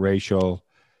whole racial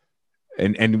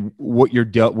and what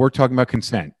we're talking about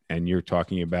consent, and you're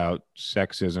talking about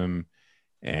sexism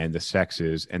and the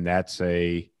sexes, and that's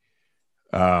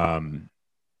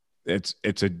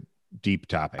it's a deep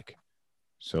topic.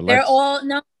 So they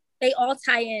all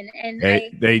tie in, and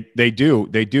they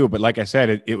do. But like I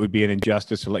said, it would be an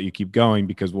injustice to let you keep going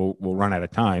because we'll run out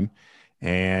of time.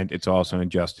 And it's also an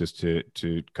injustice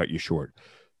to cut you short.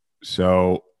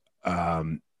 So,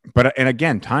 and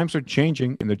again, times are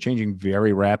changing, and they're changing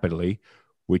very rapidly,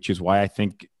 which is why I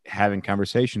think having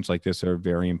conversations like this are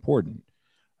very important.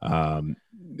 And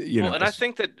I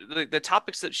think that the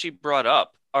topics that she brought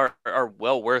up are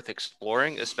well worth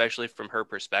exploring, especially from her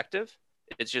perspective.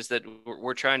 It's just that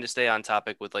we're trying to stay on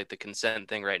topic with like the consent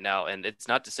thing right now, and it's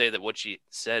not to say that what she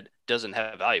said doesn't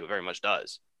have value. It very much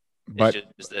does. But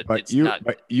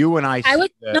you and I was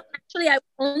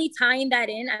only tying that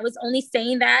in. I was only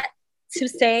saying that to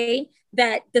say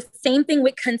that the same thing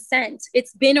with consent,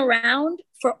 it's been around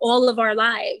for all of our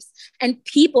lives. And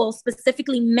people,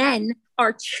 specifically men,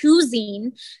 are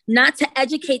choosing not to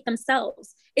educate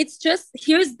themselves. It's just,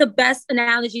 here's the best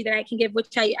analogy that I can give,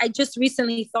 which I just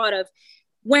recently thought of.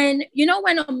 When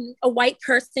a white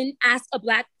person asks a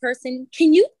black person,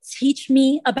 can you teach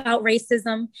me about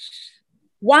racism?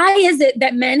 Why is it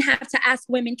that men have to ask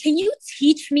women, can you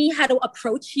teach me how to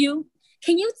approach you?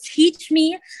 Can you teach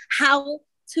me how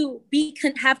to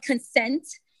have consent?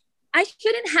 I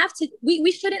shouldn't have to,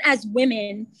 we shouldn't as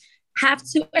women have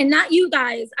to, and not you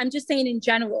guys, I'm just saying in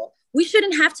general, we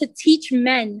shouldn't have to teach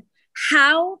men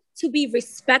how to be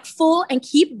respectful and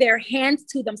keep their hands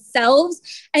to themselves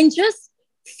and just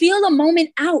feel a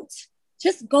moment out.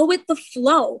 Just go with the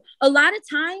flow. A lot of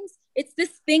times it's this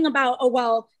thing about, oh,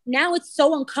 well, now it's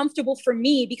so uncomfortable for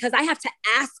me because I have to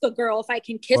ask a girl if I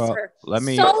can kiss her. Let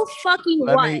me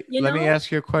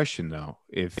ask you a question though.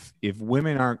 If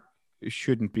women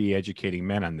shouldn't be educating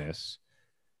men on this,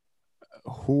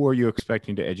 who are you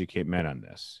expecting to educate men on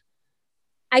this?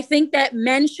 I think that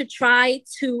men should try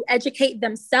to educate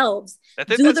themselves. I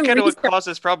think that's kind of what caused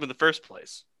this problem in the first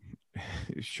place.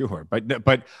 Sure,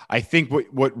 but I think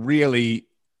what really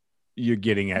you're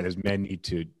getting at is men need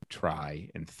to try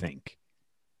and think.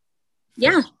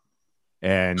 Yeah.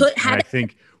 And I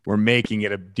think we're making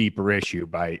it a deeper issue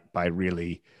by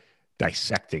really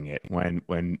dissecting it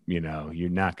when you're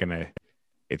not gonna.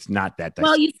 It's not that.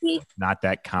 Well, you see, it's not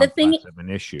that complex of an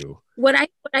issue. What I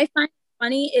find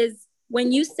funny is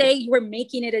when you say you were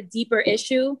making it a deeper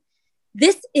issue.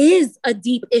 This is a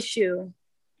deep issue.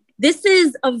 This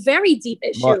is a very deep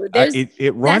issue. Well,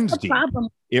 it runs deep. Problem.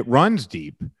 It runs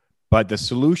deep, but the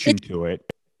solution to it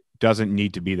doesn't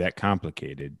need to be that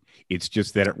complicated. It's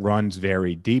just that it runs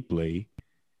very deeply.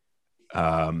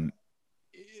 That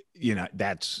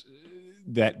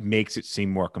makes it seem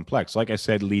more complex. Like I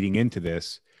said, leading into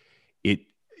this,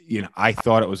 I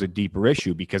thought it was a deeper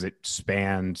issue because it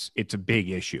spans. It's a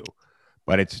big issue,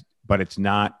 but it's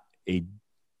not a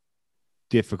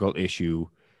difficult issue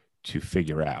to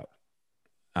figure out.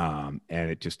 And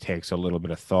it just takes a little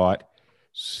bit of thought,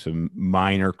 some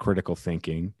minor critical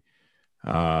thinking.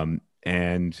 And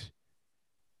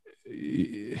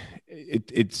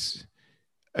it's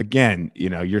again,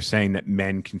 you're saying that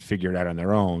men can figure it out on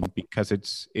their own because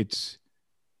it's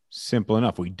simple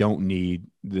enough. We don't need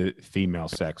the female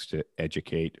sex to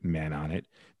educate men on it.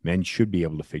 Men should be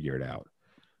able to figure it out.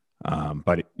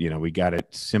 But we got to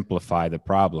simplify the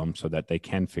problem so that they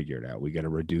can figure it out. We got to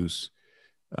reduce,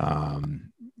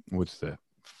 what's the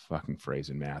fucking phrase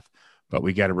in math? But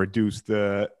we got to reduce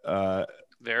the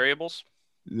variables.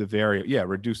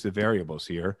 Reduce the variables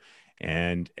here,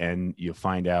 and you'll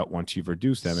find out once you've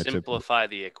reduced them. Simplify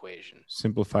the equation.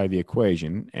 Simplify the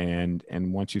equation,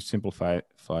 and once you simplify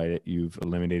it, you've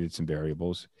eliminated some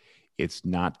variables. It's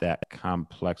not that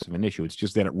complex of an issue. It's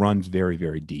just that it runs very,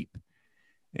 very deep.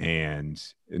 And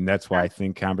that's why I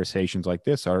think conversations like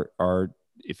this are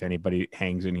if anybody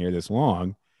hangs in here this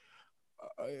long,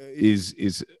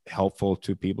 is helpful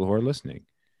to people who are listening.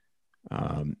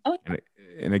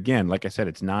 And again, like I said,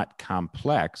 it's not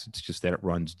complex. It's just that it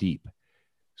runs deep.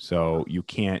 So you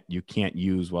can't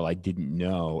use, well, I didn't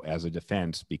know as a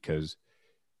defense, because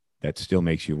that still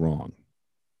makes you wrong.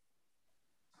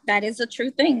 That is a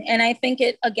true thing. And I think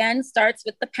it, again, starts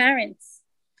with the parents.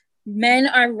 Men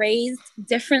are raised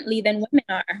differently than women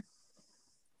are.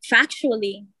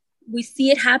 Factually, we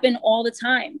see it happen all the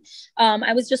time.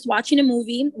 I was just watching a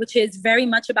movie, which is very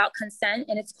much about consent,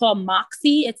 and it's called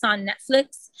Moxie. It's on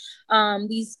Netflix.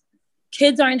 These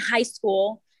kids are in high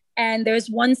school, and there's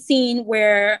one scene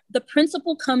where the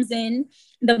principal comes in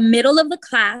the middle of the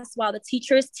class while the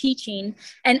teacher is teaching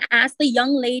and asks the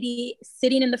young lady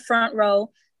sitting in the front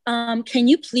row, can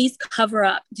you please cover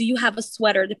up? Do you have a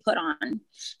sweater to put on?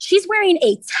 She's wearing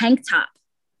a tank top.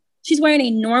 She's wearing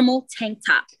a normal tank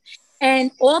top.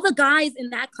 And all the guys in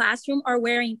that classroom are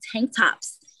wearing tank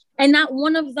tops, and not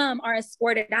one of them are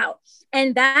escorted out.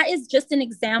 And that is just an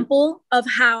example of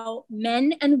how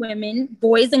men and women,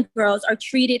 boys and girls, are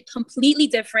treated completely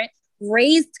different,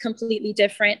 raised completely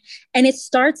different. And it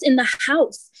starts in the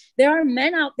house. There are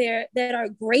men out there that are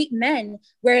great men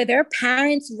where their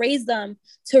parents raised them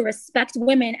to respect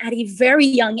women at a very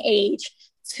young age,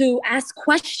 to ask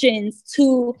questions,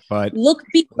 to look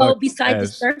beside the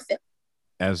surface.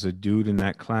 As a dude in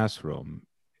that classroom,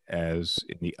 as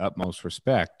in the utmost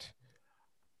respect,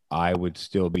 I would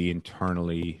still be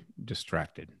internally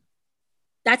distracted.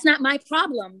 That's not my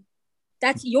problem.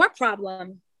 That's your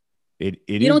problem. It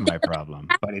is my problem,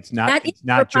 but it's not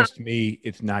just me.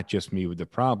 It's not just me with the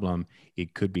problem.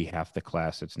 It could be half the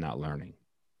class that's not learning.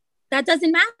 That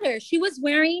doesn't matter. She was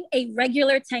wearing a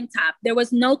regular tank top. There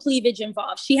was no cleavage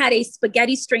involved. She had a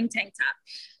spaghetti string tank top.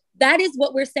 That is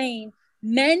what we're saying.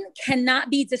 Men cannot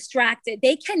be distracted.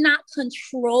 They cannot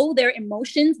control their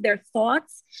emotions, their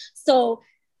thoughts. So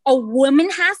a woman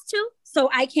has to. So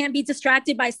I can't be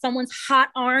distracted by someone's hot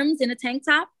arms in a tank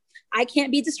top. I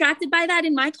can't be distracted by that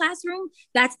in my classroom.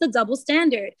 That's the double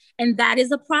standard. And that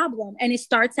is a problem. And it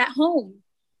starts at home.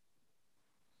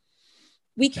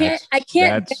 I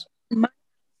can't my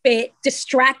fit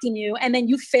distracting you. And then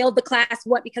you failed the class.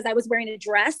 What? Because I was wearing a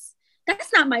dress?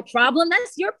 That's not my problem.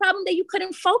 That's your problem that you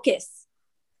couldn't focus.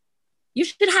 You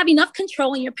should have enough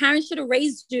control, and your parents should have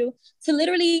raised you to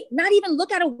literally not even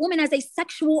look at a woman as a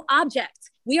sexual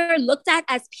object. We are looked at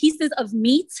as pieces of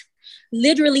meat,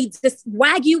 literally this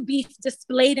Wagyu beef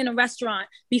displayed in a restaurant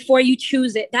before you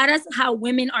choose it. That is how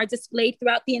women are displayed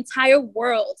throughout the entire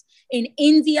world, in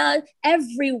India,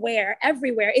 everywhere.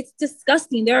 It's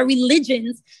disgusting. There are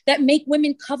religions that make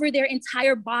women cover their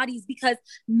entire bodies because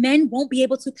men won't be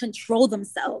able to control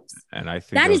themselves. And I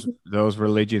think those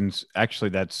religions, actually,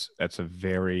 that's a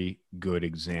very good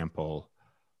example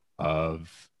of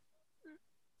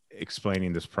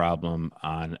explaining this problem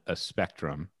on a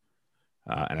spectrum.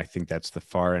 And I think that's the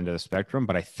far end of the spectrum,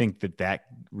 but I think that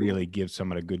really gives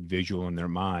someone a good visual in their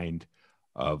mind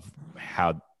of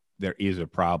how there is a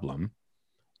problem,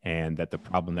 and that the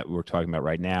problem that we're talking about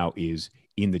right now is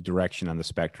in the direction on the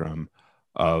spectrum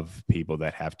of people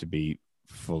that have to be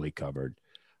fully covered,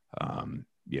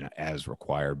 as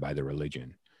required by the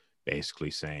religion,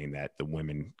 basically saying that the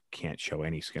women can't show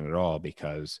any skin at all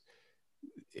because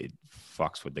it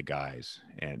fucks with the guys,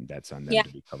 and that's on them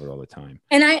to be covered all the time.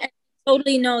 And I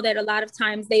totally know that a lot of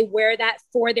times they wear that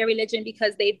for their religion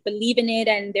because they believe in it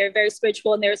and they're very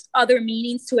spiritual, and there's other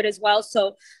meanings to it as well.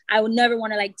 So I would never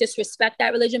want to disrespect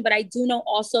that religion, but I do know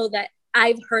also that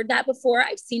I've heard that before.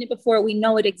 I've seen it before. We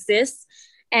know it exists.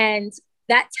 And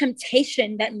that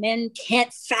temptation that men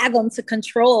can't fathom to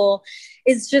control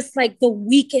is just the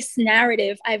weakest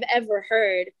narrative I've ever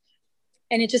heard.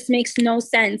 And it just makes no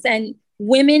sense. And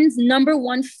women's number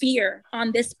one fear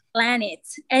on this planet,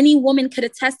 any woman could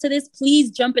attest to this.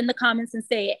 Please jump in the comments and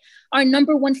say it. Our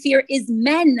number one fear is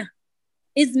men.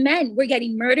 We're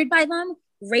getting murdered by them,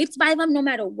 raped by them, no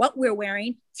matter what we're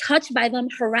wearing, touched by them,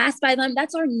 harassed by them.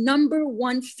 That's our number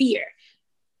one fear.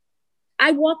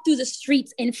 I walk through the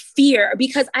streets in fear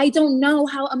because I don't know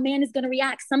how a man is going to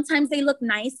react. Sometimes they look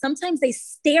nice. Sometimes they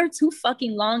stare too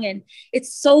fucking long, and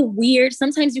it's so weird.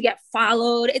 Sometimes you get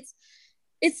followed.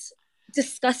 It's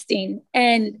disgusting,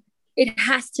 and it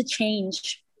has to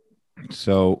change.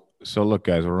 So look,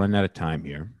 guys, we're running out of time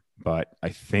here, but I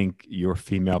think your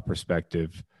female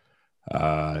perspective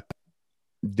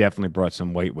definitely brought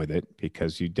some weight with it,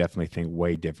 because you definitely think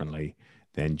way differently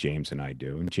than James and I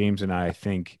do. And James and I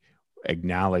think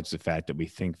acknowledge the fact that we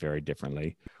think very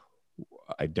differently.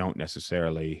 I don't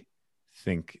necessarily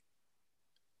think,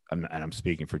 and I'm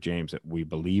speaking for James, that we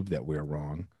believe that we're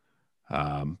wrong.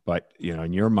 But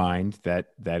in your mind, that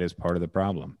is part of the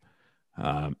problem.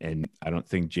 And I don't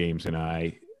think James and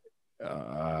I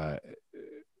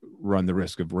run the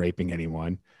risk of raping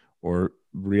anyone or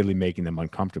really making them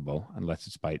uncomfortable, unless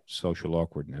it's by social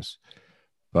awkwardness.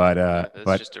 But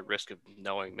it's just a risk of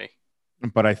knowing me.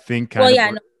 But I think I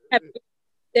have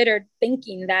considered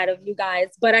thinking that of you guys,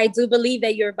 but I do believe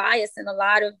that you're biased in a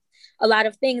lot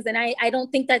of things, and I don't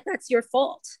think that that's your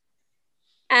fault.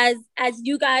 As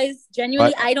you guys,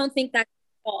 genuinely, I don't think that's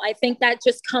your fault. I think that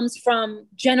just comes from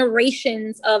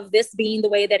generations of this being the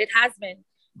way that it has been.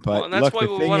 But and that's why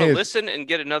we want to listen and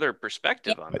get another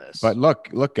perspective on this. But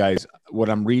look, guys, what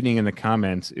I'm reading in the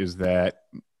comments is that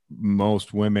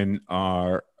most women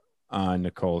are on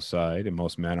Nicole's side and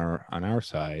most men are on our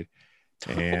side.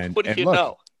 And what do you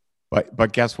know?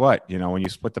 But guess what? When you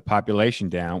split the population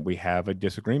down, we have a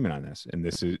disagreement on this, and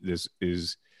this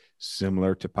is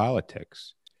similar to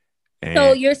politics. And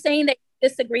so you're saying that you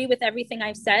disagree with everything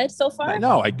I've said so far?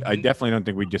 No, I definitely don't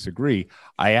think we disagree.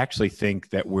 I actually think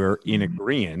that we're in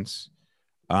agreement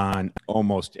on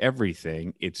almost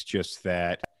everything. It's just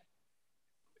that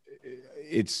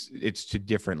it's to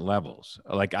different levels.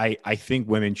 I think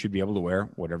women should be able to wear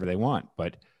whatever they want,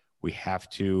 but we have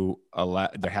to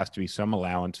there has to be some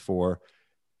allowance for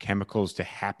chemicals to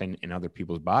happen in other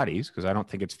people's bodies, because I don't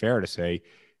think it's fair to say,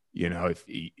 if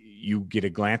you get a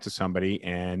glance at somebody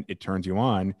and it turns you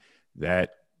on,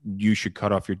 that you should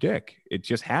cut off your dick. It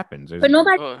just happens. But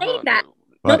nobody's saying that.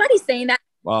 Nobody's saying that.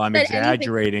 Well, I'm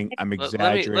exaggerating. I'm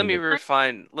exaggerating. Let me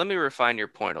refine your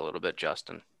point a little bit,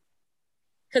 Justin.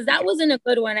 Because that wasn't a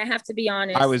good one. I have to be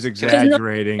honest. I was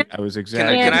exaggerating.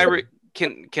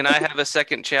 Can I have a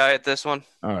second try at this one?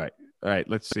 All right. All right,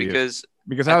 let's see.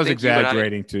 Because I was think you and I-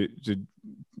 exaggerating to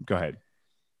go ahead.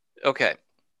 Okay,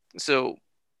 so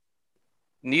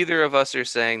neither of us are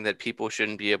saying that people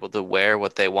shouldn't be able to wear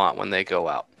what they want when they go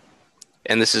out,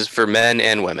 and this is for men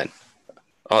and women.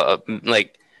 But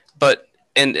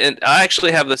I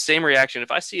actually have the same reaction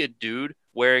if I see a dude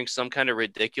wearing some kind of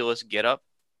ridiculous getup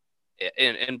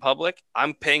in public.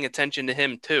 I'm paying attention to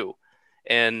him too,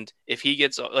 and if he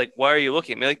gets like, "Why are you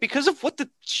looking at me?" Like, because of what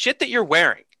the shit that you're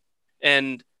wearing.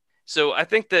 And so I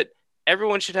think that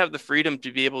everyone should have the freedom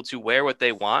to be able to wear what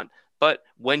they want. But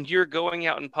when you're going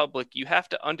out in public, you have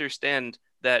to understand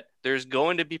that there's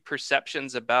going to be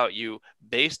perceptions about you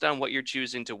based on what you're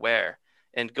choosing to wear.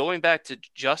 And going back to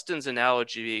Justin's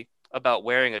analogy about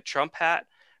wearing a Trump hat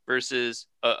versus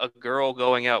a girl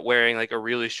going out wearing like a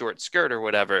really short skirt or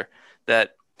whatever,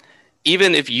 that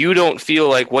even if you don't feel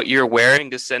like what you're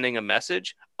wearing is sending a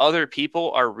message, other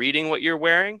people are reading what you're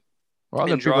wearing. Well,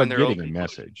 other and people are drawing their own getting a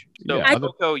message. So, Yeah,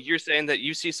 Coco, you're saying that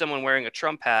you see someone wearing a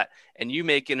Trump hat and you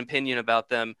make an opinion about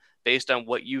them based on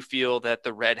what you feel that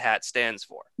the red hat stands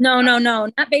for. No,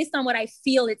 not based on what I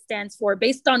feel it stands for,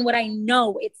 based on what I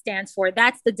know it stands for.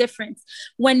 That's the difference.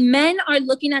 When men are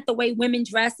looking at the way women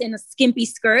dress in a skimpy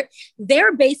skirt,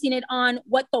 they're basing it on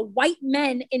what the white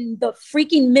men in the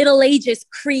freaking Middle Ages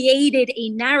created a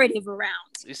narrative around.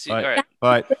 You see, but, all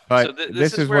right. but So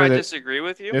this is where I disagree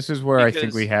with you. This is where I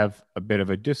think we have a bit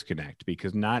of a disconnect,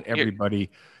 because not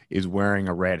everybody is wearing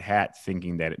a red hat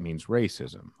thinking that it means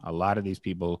racism. A lot of these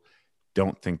people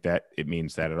don't think that it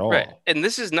means that at all. Right. And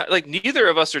this is not like, neither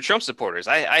of us are Trump supporters.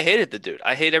 I hated the dude.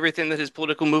 I hate everything that his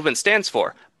political movement stands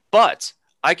for. But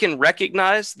I can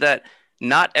recognize that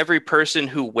not every person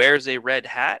who wears a red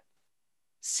hat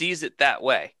sees it that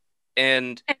way.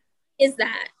 And is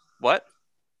that what?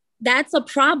 That's a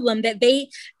problem that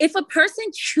if a person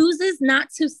chooses not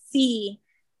to see,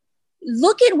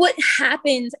 look at what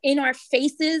happens in our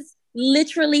faces,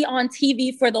 literally on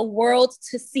TV for the world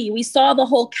to see. We saw the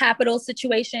whole Capitol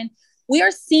situation. We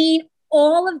are seeing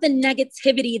all of the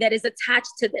negativity that is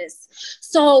attached to this.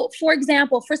 So, for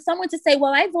example, for someone to say,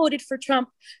 well, I voted for Trump,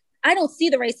 I don't see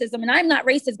the racism and I'm not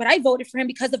racist, but I voted for him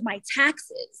because of my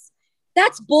taxes.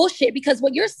 That's bullshit, because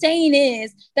what you're saying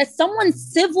is that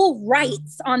someone's civil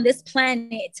rights on this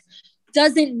planet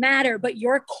doesn't matter, but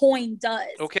your coin does.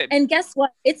 Okay. And guess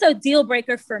what? It's a deal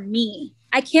breaker for me.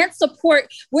 I can't support,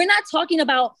 we're not talking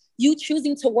about you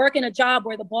choosing to work in a job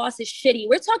where the boss is shitty.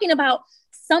 We're talking about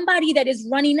somebody that is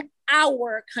running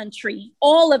our country,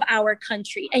 all of our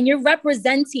country. And you're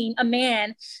representing a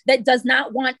man that does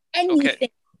not want anything to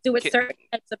do with certain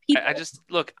types of people.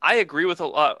 I agree with a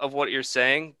lot of what you're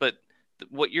saying, but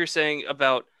what you're saying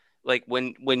about like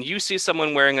when you see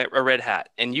someone wearing a red hat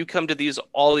and you come to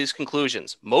all these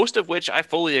conclusions, most of which I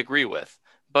fully agree with,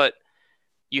 but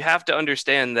you have to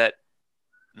understand that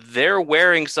they're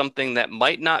wearing something that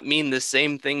might not mean the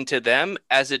same thing to them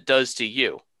as it does to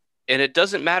you. And it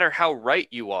doesn't matter how right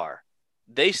you are,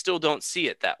 they still don't see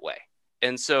it that way.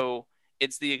 And so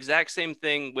it's the exact same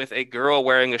thing with a girl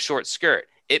wearing a short skirt.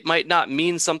 It might not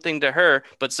mean something to her,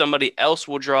 but somebody else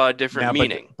will draw a different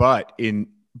meaning.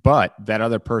 But that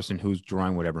other person who's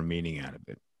drawing whatever meaning out of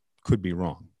it could be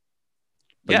wrong.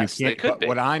 But yes, you can't, it could be.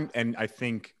 I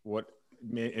think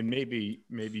maybe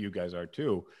you guys are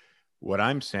too. What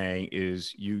I'm saying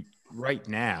is right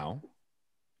now,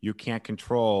 you can't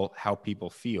control how people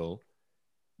feel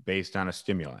based on a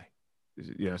stimuli.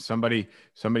 You know, somebody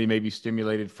may be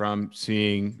stimulated from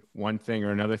seeing one thing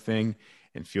or another thing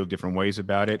and feel different ways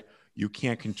about it. You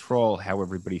can't control how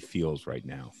everybody feels right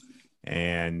now.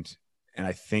 And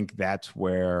I think that's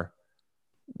where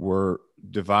we're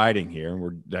dividing here, and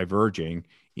we're diverging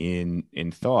in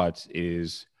thoughts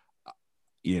is,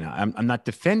 you know, I'm not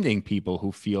defending people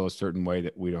who feel a certain way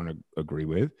that we don't agree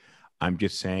with. I'm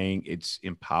just saying it's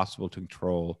impossible to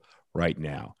control right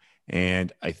now.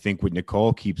 And I think what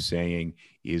Nicole keeps saying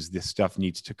is this stuff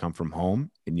needs to come from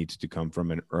home. It needs to come from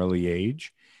an early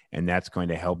age, and that's going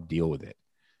to help deal with it.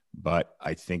 But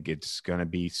I think it's going to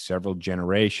be several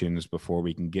generations before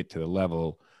we can get to the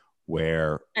level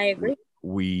where I agree.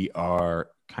 We are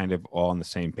kind of all on the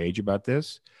same page about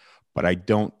this. But I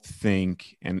don't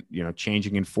think, and you know,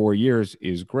 changing in 4 years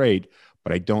is great,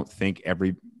 but I don't think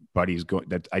everybody's going.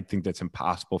 I think that's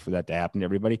impossible for that to happen to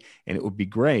everybody. And it would be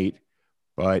great,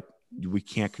 but we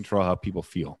can't control how people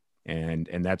feel. And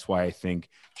that's why I think,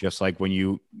 just like when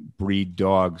you breed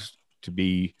dogs to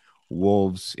be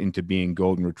wolves into being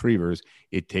golden retrievers,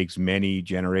 it takes many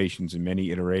generations and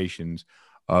many iterations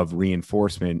of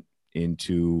reinforcement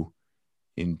into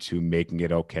making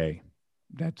it okay.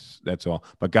 That's all.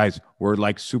 But guys, we're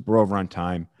like super over on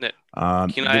time.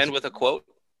 Can I end with a quote?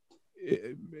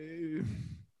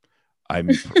 I'm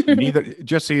neither.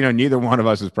 Just so you know, neither one of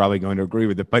us is probably going to agree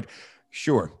with it, but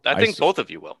sure. I think both of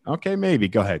you will. Okay, maybe.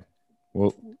 Go ahead.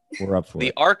 We're up for The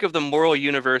it. arc of the moral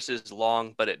universe is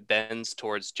long, but it bends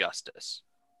towards justice.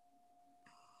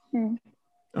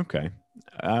 Okay.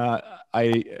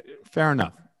 Fair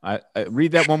enough. I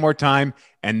read that one more time,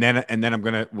 and then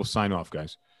we'll sign off,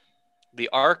 guys. The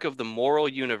arc of the moral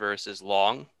universe is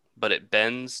long, but it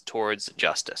bends towards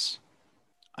justice.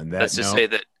 And that's to say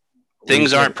that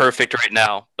things aren't perfect right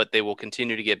now, but they will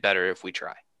continue to get better if we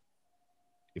try.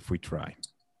 If we try.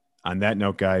 On that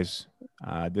note, guys,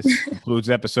 this concludes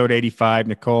episode 85.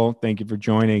 Nicole, thank you for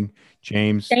joining.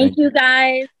 James, thank you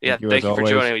guys. Yeah, thank you for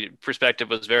joining. Perspective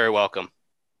was very welcome.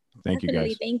 Thank you,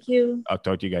 guys. Thank you. I'll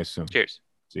talk to you guys soon. Cheers.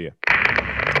 See ya.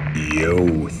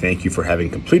 Yo, thank you for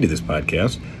having completed this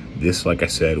podcast. This, like I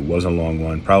said, was a long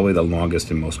one, probably the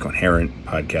longest and most coherent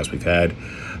podcast we've had.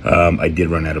 I did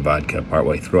run out of vodka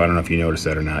partway through. I don't know if you noticed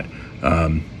that or not.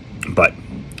 But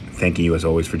thanking you as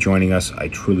always for joining us. I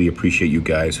truly appreciate you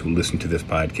guys who listen to this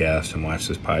podcast and watch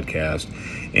this podcast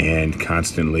and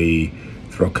constantly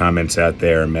throw comments out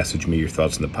there and message me your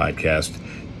thoughts on the podcast.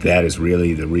 That is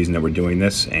really the reason that we're doing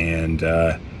this, and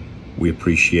we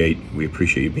appreciate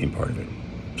you being part of it.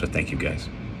 So thank you, guys.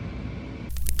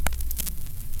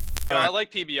 I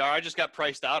like PBR. I just got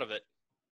priced out of it.